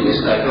после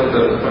Христа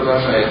Петр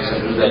продолжает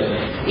соблюдать.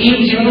 И в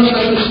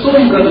 96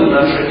 году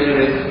нашей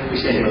эры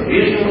христиане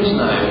по-прежнему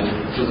знают,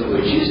 что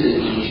такое чистое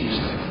и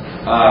нечистое.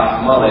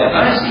 А Малая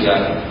Азия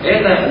 –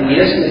 это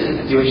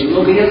местность, где очень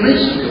много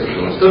язычников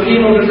жило. В то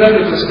время уже как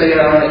это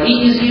состояло и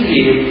из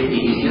евреев, и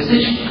из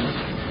язычников.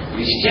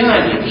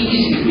 Христиане и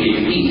из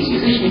евреев, и из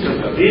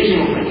язычников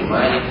по-прежнему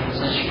понимали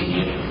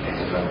значение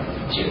этого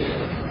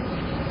термина.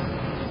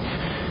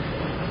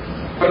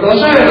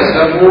 Продолжая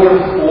разговор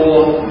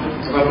о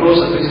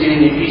вопросах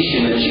разделения пищи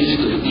на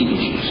чистую и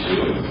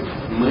нечистую,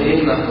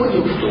 мы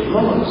находим, что в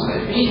Новом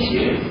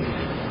Завете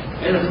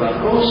этот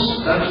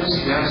вопрос также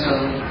связан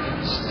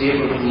с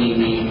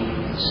требованиями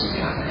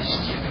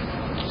святости.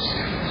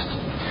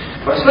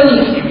 В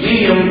послании к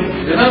евреям,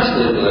 в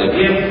 12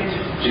 главе,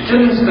 в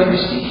 14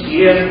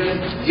 стихе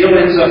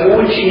делается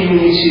очень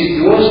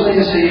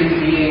серьезное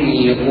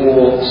заявление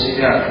о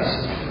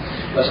святости.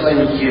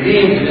 Послание к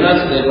евреям,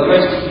 12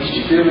 глава,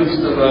 стихи с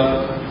 14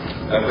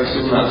 по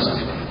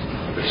 17.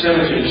 Прочитаем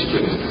начало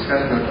 14.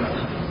 Сказано так.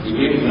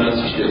 Евреям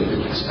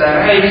 12:14.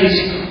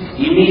 Старайтесь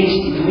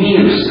иметь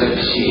мир со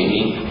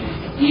всеми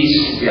и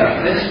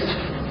святость,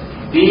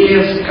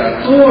 без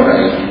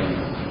которой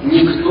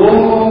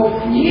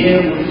никто не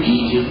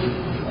увидит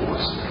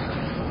Господа.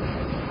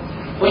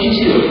 Очень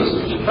серьезно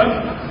звучит,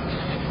 правда?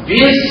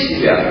 Без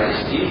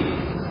святости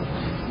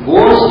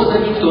Господа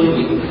никто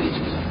не увидит.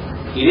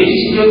 И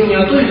речь идет не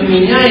о той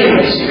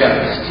вменяемой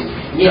святости,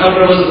 не о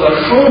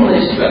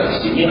провозглашенной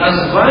святости, не о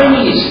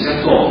звании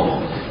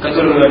святом,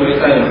 которое мы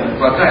обретаем,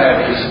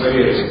 покаявшись по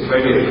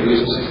вере в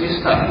Иисуса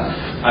Христа,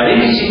 а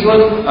речь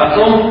идет о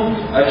том,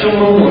 о чем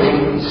мы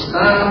можем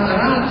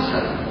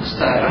стараться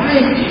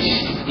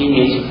старайтесь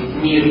иметь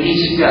мир и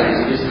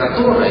святость, без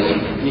которой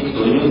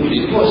никто не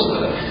увидит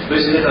Господа. То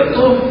есть это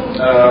то,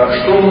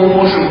 что мы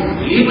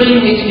можем либо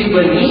иметь,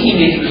 либо не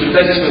иметь в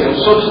результате своего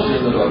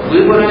собственного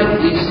выбора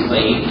и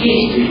своих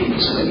действий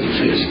в своей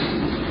жизни.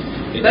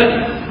 Итак,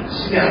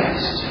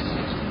 святость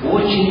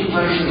очень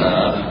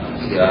важна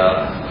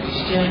для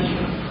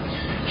христианина.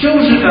 В чем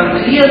же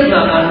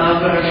конкретно она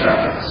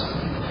выражается?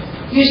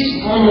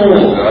 Есть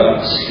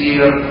много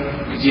сфер,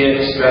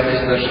 где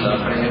святость должна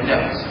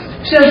проявляться.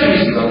 Вся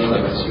жизнь должна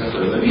быть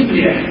святой, но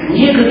Библия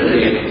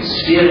некоторые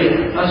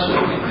сферы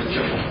особенно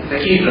подчеркивает,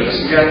 такие как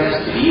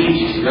святость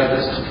речи,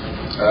 святость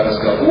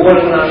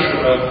разговора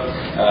нашего,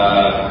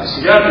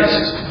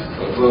 святость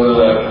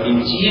в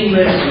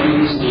интимной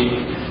жизни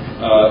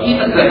и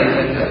так далее, и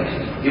так далее.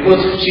 И вот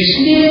в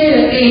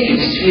числе этих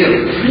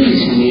сфер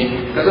жизни,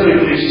 которые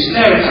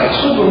перечисляются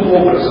особым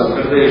образом,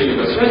 когда речь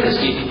идет о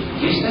святости,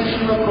 есть также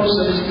вопрос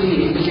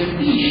разделения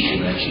пищи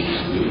на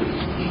чистую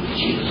и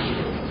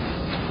нечистую.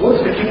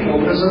 Вот таким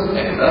образом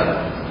это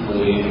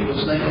мы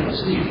узнаем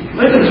из Библии. В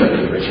этом же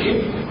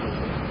отрывочке,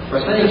 в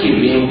послании к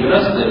Евреям,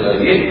 12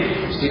 главе,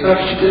 в стихах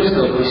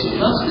 14 по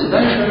 18,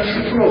 дальше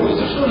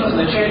расшифровывается, что же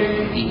означает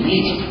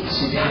иметь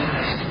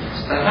святость.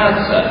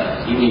 Стараться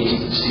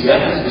иметь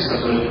святость, без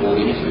которой Бога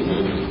не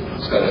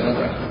будет. Сказано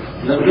так.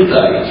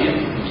 Наблюдайте,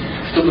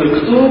 чтобы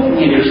кто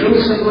не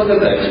лишился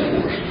благодати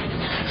Божьей,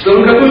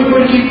 чтобы какой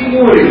горький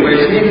корень,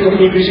 возникнув,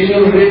 не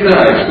причинил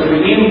вреда, чтобы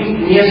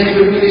им не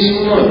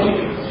осквернились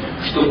многие,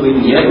 чтобы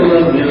не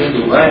было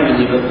между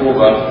вами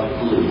никакого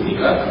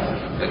блудника,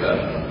 это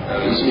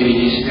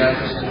измерение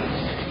святости,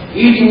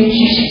 или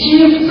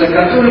нечестивца,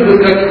 который бы,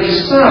 как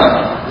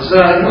Исав,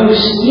 за одну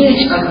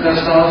снеть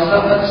отказался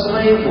от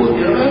своего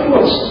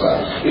первородства.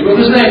 Ибо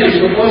вы знаете,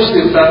 что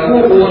после того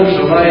он,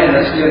 желая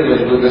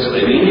наследовать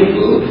благословение,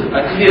 был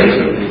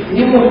отвержен.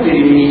 Не мог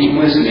переменить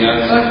мысли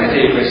отца,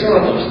 хотя и просил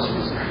о том, что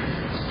сказал.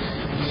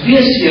 Две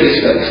сферы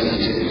святости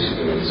здесь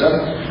описываются.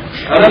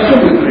 Она в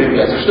чем будет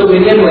проявляться? Чтобы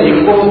не было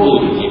никакого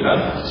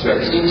блудника,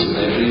 святости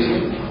интимной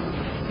жизни,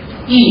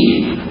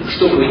 и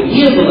чтобы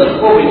не было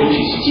такого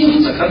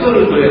нечестивца,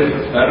 который бы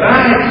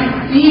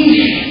ради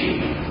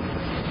пищи,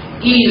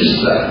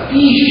 из-за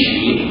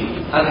пищи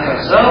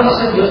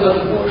отказался бы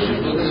от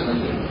Божьей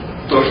благословения.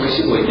 То, что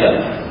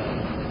сегодня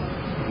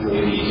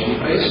мы видим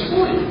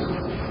происходит.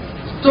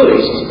 То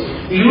есть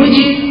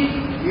люди,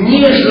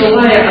 не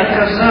желая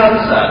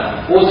отказаться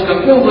от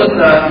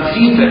какого-то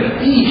вида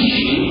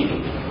пищи,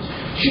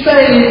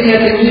 считая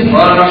это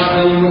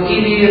неважным,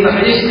 или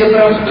находясь в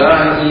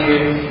оправдании,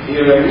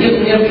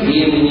 нет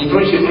времени, и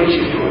прочее,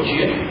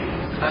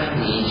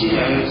 они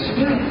теряют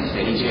святость,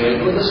 они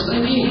теряют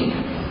благословение.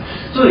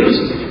 То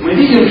есть, мы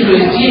видим, что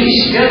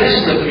здесь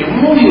святость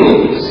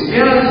напрямую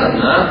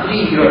связана при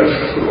ее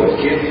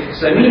расшифровке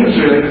самим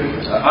же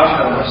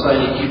автором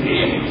послания к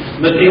Евреям,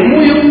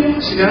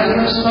 напрямую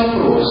связана с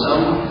вопросом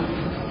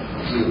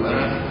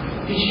выбора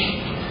пищи.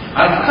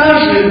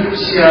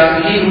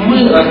 Откажемся ли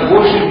мы от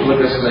Божьих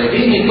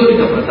благословений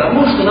только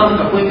потому, что нам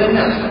какое-то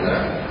мясо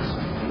нравится?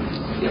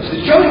 Я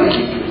встречал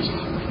таких людей.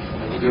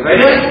 Они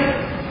говорят,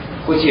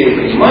 хоть я и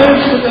понимаю,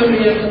 что это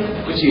вредно,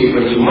 хоть я и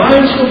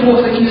понимаю, что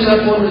Бог такие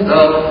законы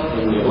дал,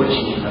 но мне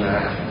очень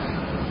нравится.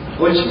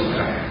 Очень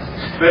нравится.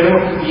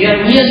 Поэтому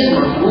я не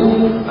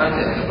смогу от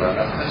этого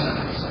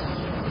отказаться.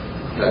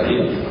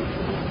 Далее.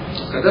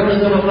 Когда мы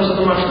задаем вопрос о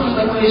том, а что же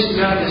такое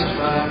святость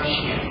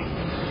вообще?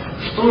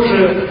 Что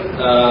же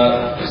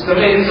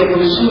представляет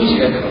собой суть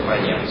этого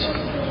понятия?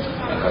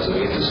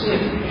 Оказывается,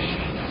 следующее.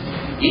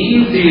 И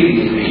в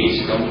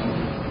древнегреческом,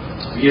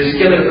 в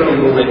языке, на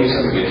котором был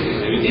написан Ветхий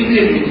Завет, и в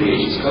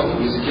древнегреческом,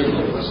 в языке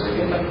Нового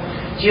Завета,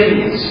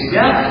 термин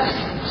 «святость»,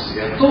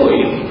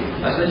 «святой»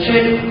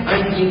 означает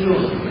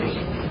 «отделенный»,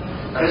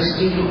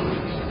 «разделенный».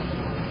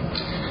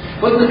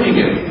 Вот,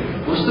 например,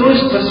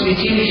 устройство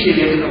святилища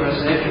Ветхого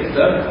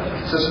Завета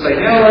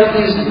состояло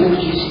из двух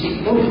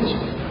частей. Помните?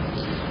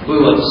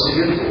 Было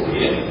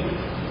святое.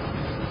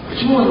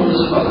 Почему оно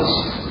называлось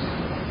святое?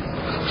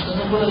 Потому что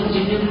оно было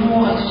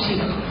отделено от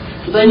всех.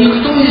 Туда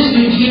никто из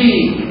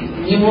людей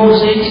не мог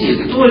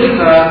зайти.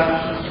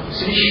 Только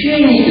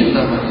священники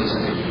туда могли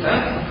зайти,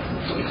 да?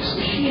 Только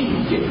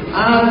священники.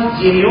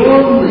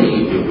 Отделенные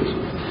люди.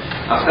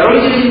 А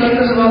второе деление как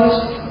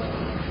называлось?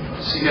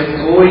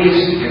 Святое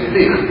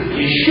святых.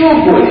 Еще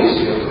более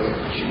святое.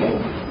 Почему?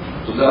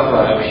 Туда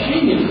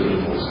вообще никто не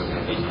мог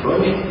заходить,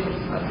 кроме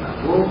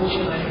одного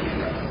человека.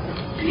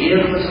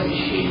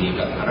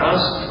 Первосвященника раз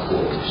в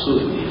год, в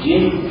судный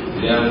день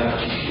для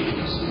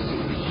очищения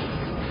святилища.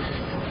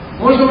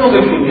 Можно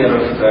много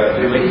примеров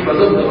приводить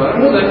подобного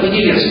рода.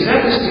 Идея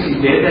святости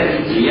 –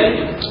 это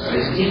идея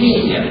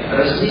разделения,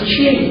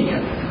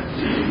 развлечения.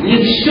 Не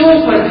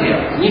все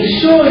подряд, не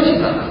все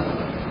одинаково.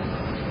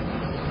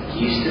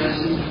 Есть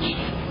различия.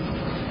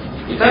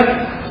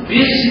 Итак,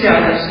 без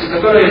святости,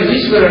 которая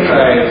здесь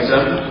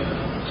выражается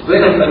в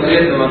этом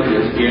конкретном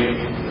отрывке,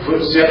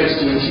 в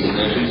святости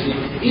интимной жизни,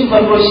 и в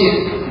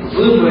вопросе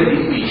выбора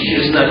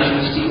пищи,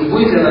 значимости,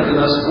 будет ли она для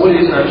нас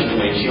более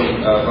значимой,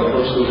 чем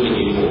вопрос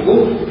служения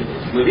Богу,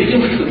 мы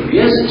видим, что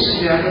без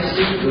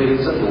святости, как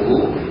говорится,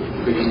 Богу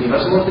угодить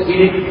невозможно,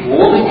 или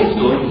Бога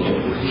никто не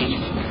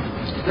увидит.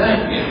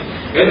 Далее,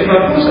 этот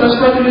вопрос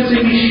рассматривается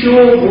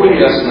еще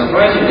более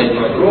основательно и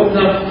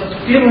подробно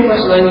в первом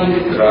послании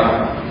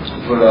Петра,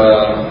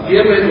 в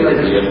первой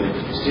главе,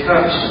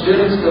 стихах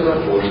 14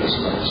 по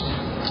 16.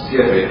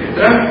 1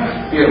 Петра,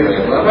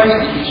 1 глава,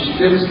 стихи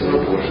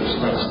 14 по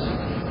 16.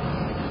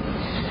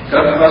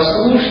 «Как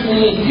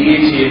послушные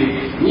дети,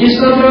 не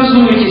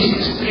сообразуйтесь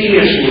с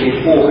прежними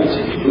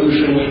похотями,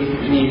 бывшими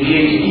в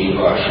неведении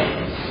вашем,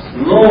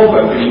 но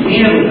по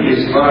примеру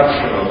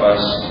призвавшего вас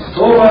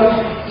святого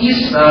и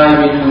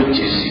сами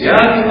будьте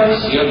святы во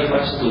всех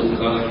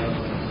поступках».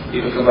 И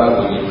какова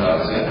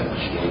аргументация?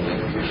 Почему он так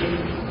пишет?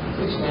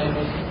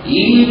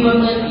 Ибо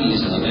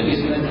написано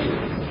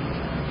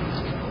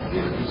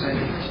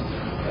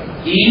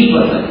ибо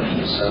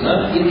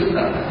написано, и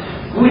так.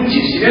 Будьте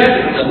святы,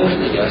 потому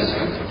что я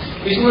свят.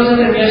 Если у вас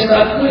это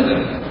место открыто,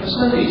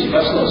 посмотрите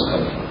по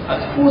сносам,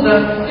 откуда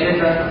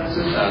эта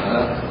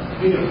цитата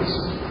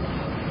берется.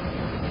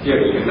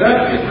 1 Петра,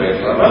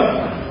 1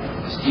 глава,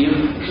 стих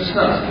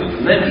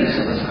 16.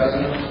 Написано,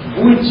 сказано,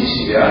 будьте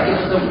святы,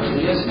 потому что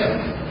я свят.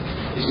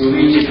 Если вы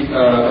видите,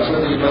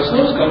 посмотрите по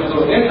сносам,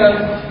 то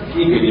это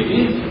книга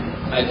Левит,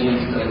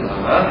 11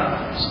 глава,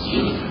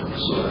 стих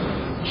 44.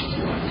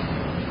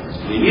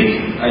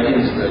 Левит,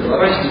 11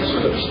 глава, стих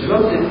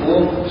 44 по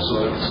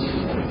 47.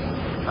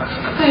 А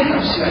какая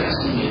там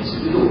святость имеется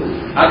в виду?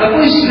 О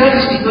какой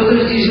святости кто-то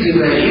здесь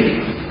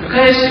говорит?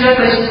 Какая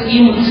святость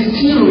им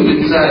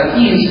цитируется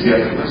из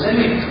Ветхого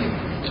Завета?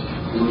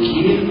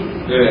 Луки,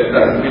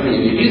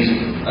 Левит,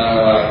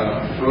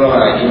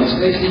 глава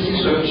 11, стихи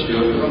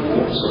 44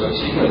 по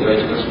 47.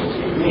 Давайте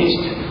посмотрим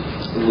вместе.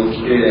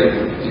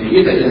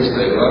 Левит,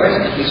 11 глава,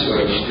 стихи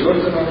 44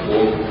 по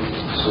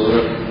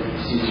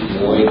 47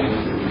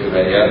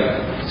 говорят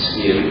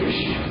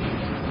следующее.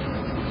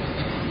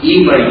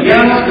 «Ибо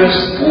я,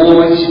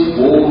 Господь,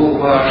 Бог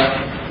ваш,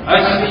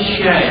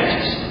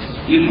 освящайтесь,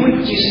 и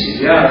будьте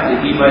святы,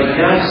 ибо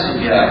я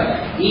свят,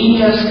 и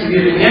не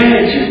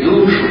оскверняйте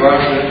душ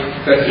ваших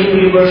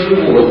каким-либо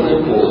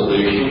животным,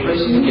 ползающим по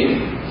земле.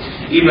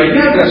 Ибо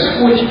я,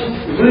 Господь,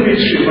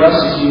 выведший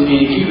вас из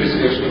земли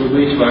египетской, чтобы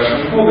быть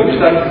вашим Богом, и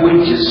так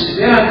будьте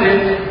святы,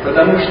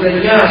 потому что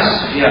я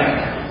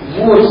свят.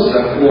 Вот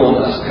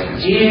закон о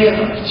скоте,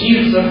 о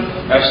птицах,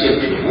 о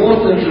всех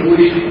животных,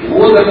 живущих в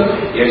водах,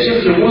 и о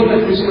всех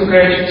животных,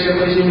 присмыкающихся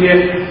по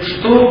земле,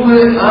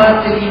 чтобы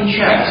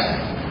отличать».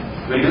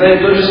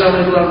 Припоминает тот же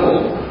самый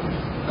глагол.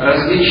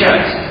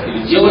 Различать, или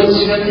делать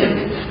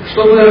святым.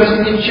 Чтобы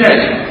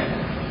различать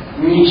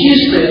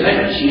нечистое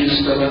от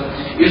чистого,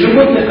 и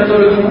животных,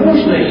 которых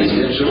можно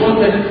есть, от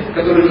животных,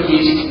 которых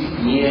есть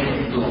не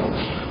должно.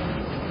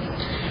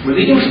 Мы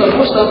видим, что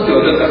апостол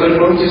Петр, который,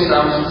 помните,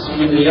 сам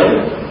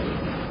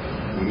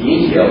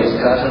не ел,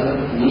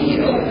 сказано, не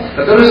ел,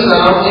 который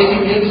сам эти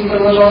принципы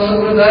продолжал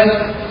соблюдать,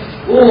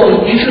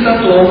 он пишет о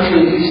том, что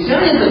и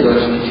христиане это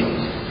должны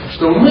делать,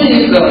 что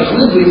мы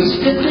должны быть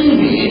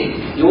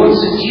святыми. И он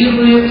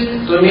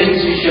цитирует то место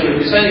Священного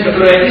Писания,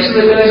 которое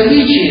описывает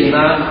различия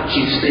на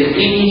чистое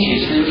и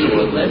нечистое в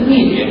животном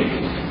мире.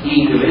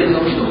 И говорит о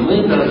том, что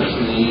мы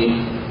должны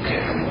к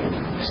этому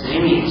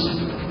стремиться.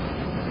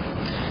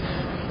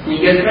 В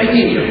книге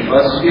Откровения, в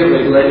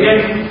 21 главе,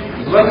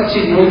 в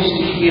 27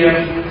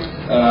 стихе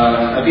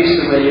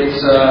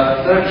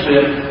описывается также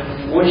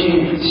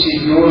очень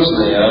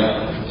серьезная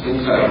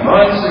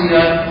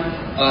информация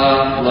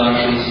о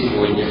нашей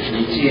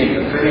сегодняшней теме.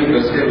 Откровение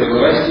 21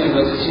 глава, стих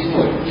 27.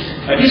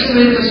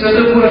 Описывается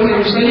святой город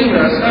Иерусалим и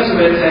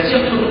рассказывается о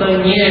тех, кто туда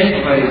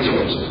не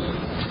войдет.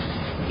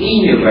 И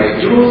не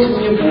войдет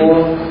в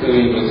него,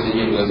 Откровение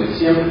 21,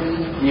 27,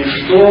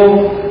 ничто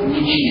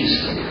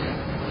нечистое.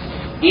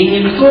 И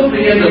никто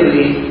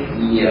преданный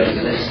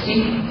мерзости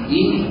и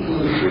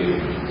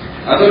лжи,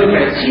 а только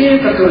те,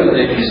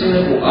 которые написаны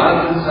у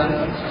Агнца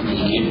в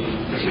книге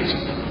жизни.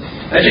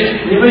 Значит,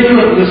 не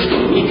войдет ничто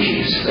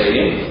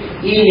нечистое,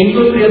 и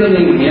никто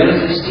преданный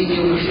мерзости и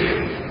лжи.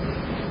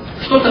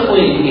 Что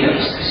такое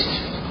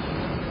мерзость?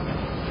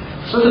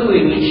 Что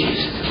такое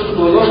нечистое? Что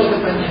такое ложь, это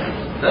понятно.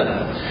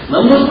 Да?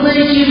 Нам нужно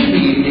найти в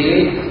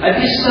Библии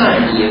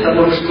описание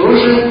того, что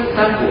же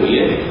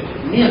такое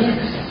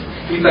мерзость.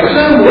 И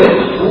тогда мы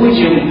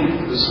будем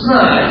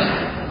знать,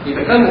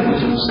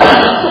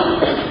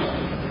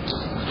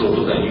 кто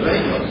туда не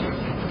войдет,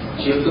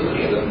 те, кто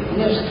предан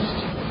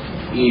мерзости.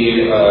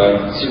 И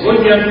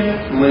сегодня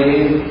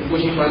мы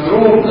очень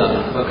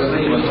подробно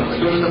поговорим о том,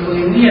 что же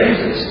такое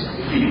мерзость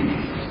в Библии.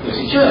 Но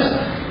сейчас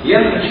я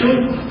хочу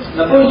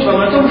напомнить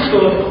вам о том,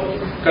 что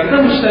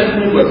когда мы читаем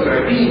книгу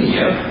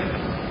Откровения,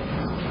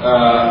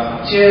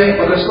 те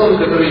богословы,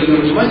 которые ее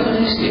внимательно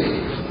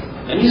исследуют,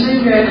 они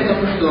заявляют о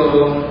том, что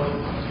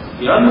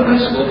Иоанн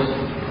Богослов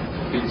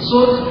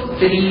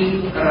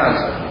 503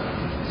 раза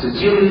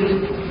цитирует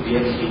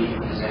Ветхий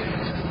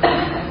Завет.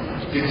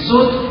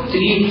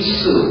 503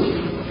 ссылки,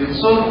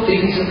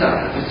 503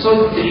 цитаты,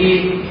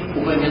 503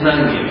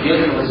 упоминания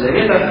Ветхого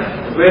Завета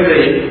в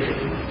этой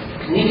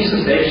книге,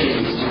 состоящей из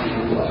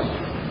 10 глав.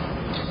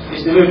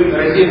 Если вы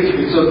разделите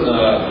 500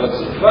 на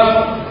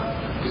 22,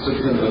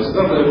 500 на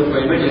 22, вы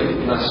поймете,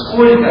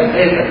 насколько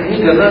эта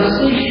книга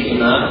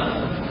насыщена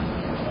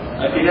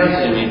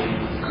апелляциями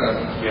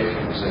к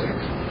Ветхому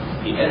Завету.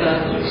 И это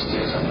одно из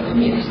тех самых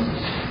мест.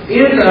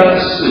 Это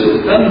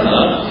ссылка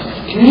на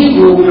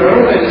книгу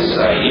пророка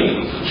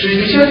Исаии,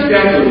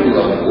 65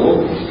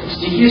 главу,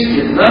 стихи с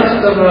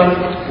 15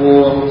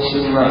 по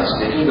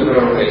 17. Книга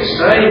пророка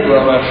Исаии,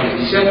 глава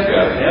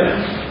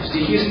 65,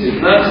 стихи с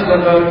 15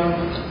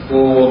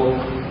 по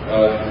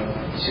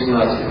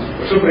 17.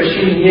 Прошу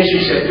прощения, не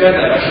 65,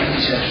 а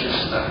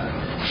 66.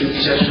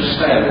 66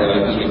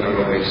 глава книги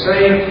пророка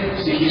Исаии,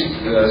 стихи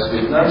с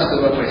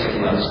 15 по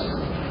 17.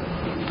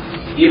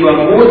 «Ибо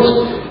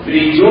вот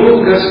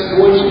придет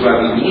Господь в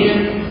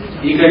огне,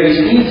 и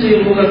колесница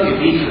ему как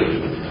вихрь,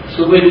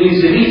 чтобы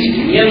излить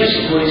гнев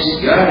свой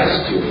с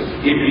яростью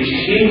и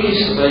прещение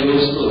свое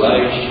с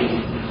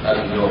пылающим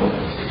огнем.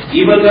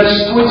 Ибо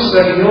Господь с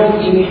огнем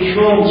и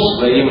мечом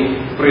своим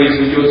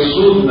произведет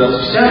суд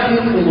над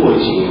всякой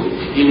плотью,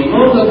 и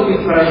много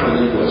будет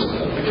пораженных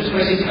Господом». Хочу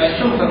спросить, о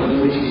чем, как вы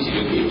думаете, здесь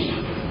идет речь?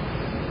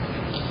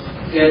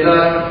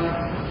 Это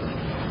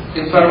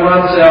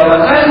информация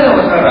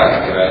локального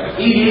характера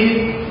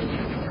или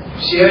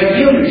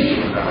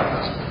всеобъемлющего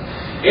характера?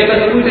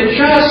 Это какое-то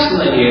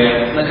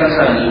частное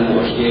наказание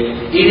Божье,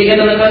 или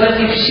это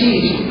наказание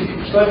всей земли?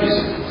 Что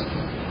описывается?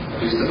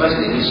 Описывается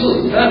последний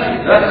суд,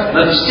 да?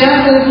 Над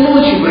всякой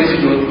плотью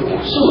произведет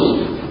Бог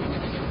суд.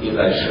 И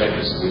дальше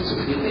описываются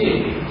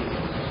критерии.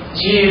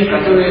 Те,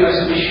 которые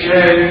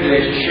освящают и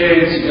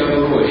очищают себя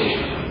в роще,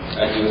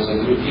 один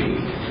за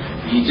другим,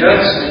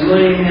 едят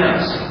свиное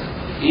мясо,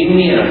 и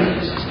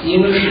мерзость, и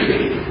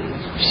мышей.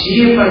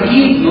 Все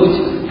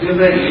погибнут,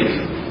 говорит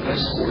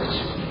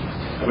Господь.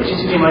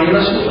 Обратите внимание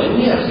на слово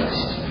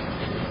 «мерзость».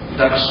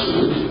 Так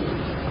суд,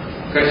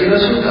 картина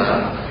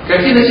суда,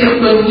 картина тех,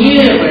 кто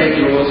не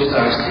войдет в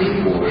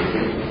Царствие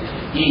Божие.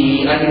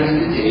 И один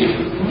из критериев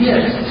 –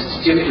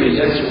 мерзость. Те, кто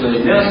едят свиное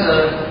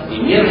мясо и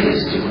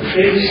мерзость, и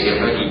мышей,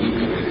 все погибнут,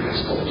 говорит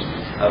Господь.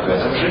 Об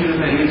этом же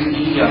говорит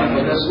и Иоанн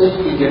Богослов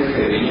в книге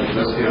Откровения,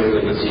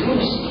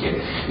 21-27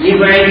 стихе. «Не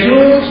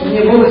войдет в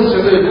него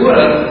святой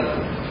город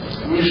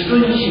ничто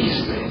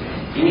нечистое,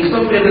 и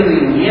никто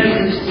преданный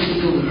мерзости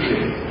и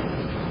лжи».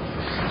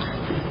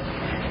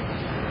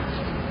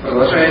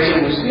 Продолжая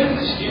тему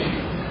смертности,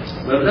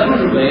 мы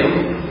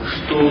обнаруживаем,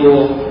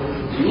 что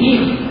в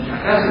них,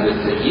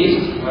 оказывается,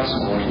 есть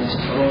возможность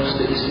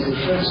роста и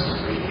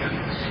совершенствования.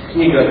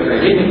 Книга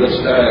Откровения,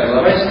 22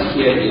 глава,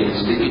 стихи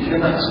 11 и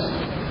 13.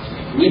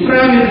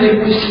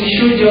 «Неправедный пусть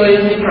еще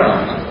делает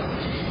неправду,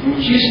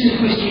 нечистый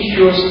пусть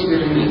еще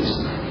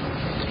сквернится.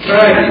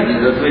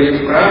 Праведный да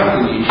творит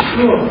правду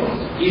еще,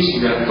 и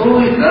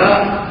святой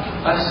да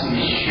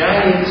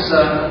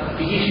освящается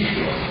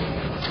еще».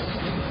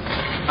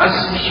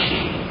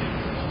 Освящение.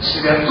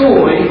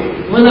 Святой,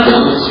 мы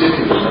названы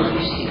святым во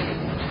Христе.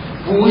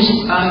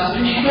 Пусть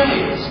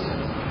освящается.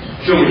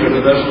 В чем же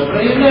это должно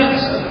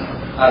проявляться?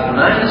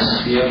 Одна из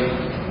сфер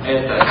 –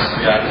 это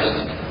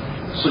святость.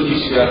 Сутью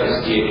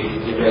святости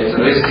является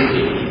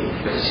разделение.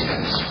 Это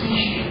святость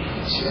пищи,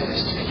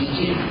 святость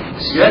питья,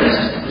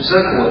 святость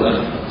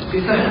закона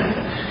питания.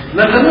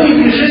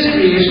 Накануне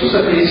пришествия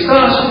Иисуса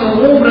Христа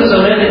особым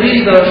образом эта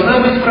вещь должна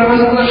быть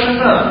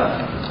провозглашена.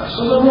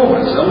 Особым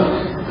образом.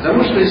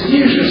 Потому что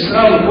здесь же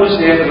сразу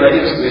после этого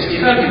 11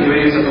 стиха, где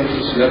говорится о том,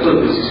 что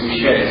святой пусть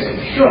освящается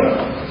еще,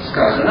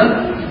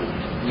 сказано,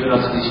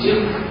 12 стих,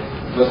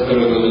 22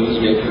 главы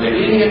книги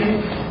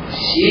Откровения: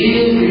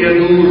 «Сие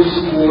грядут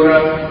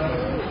скоро,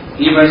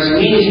 и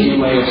возмездие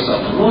мое со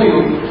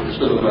мною,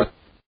 чтобы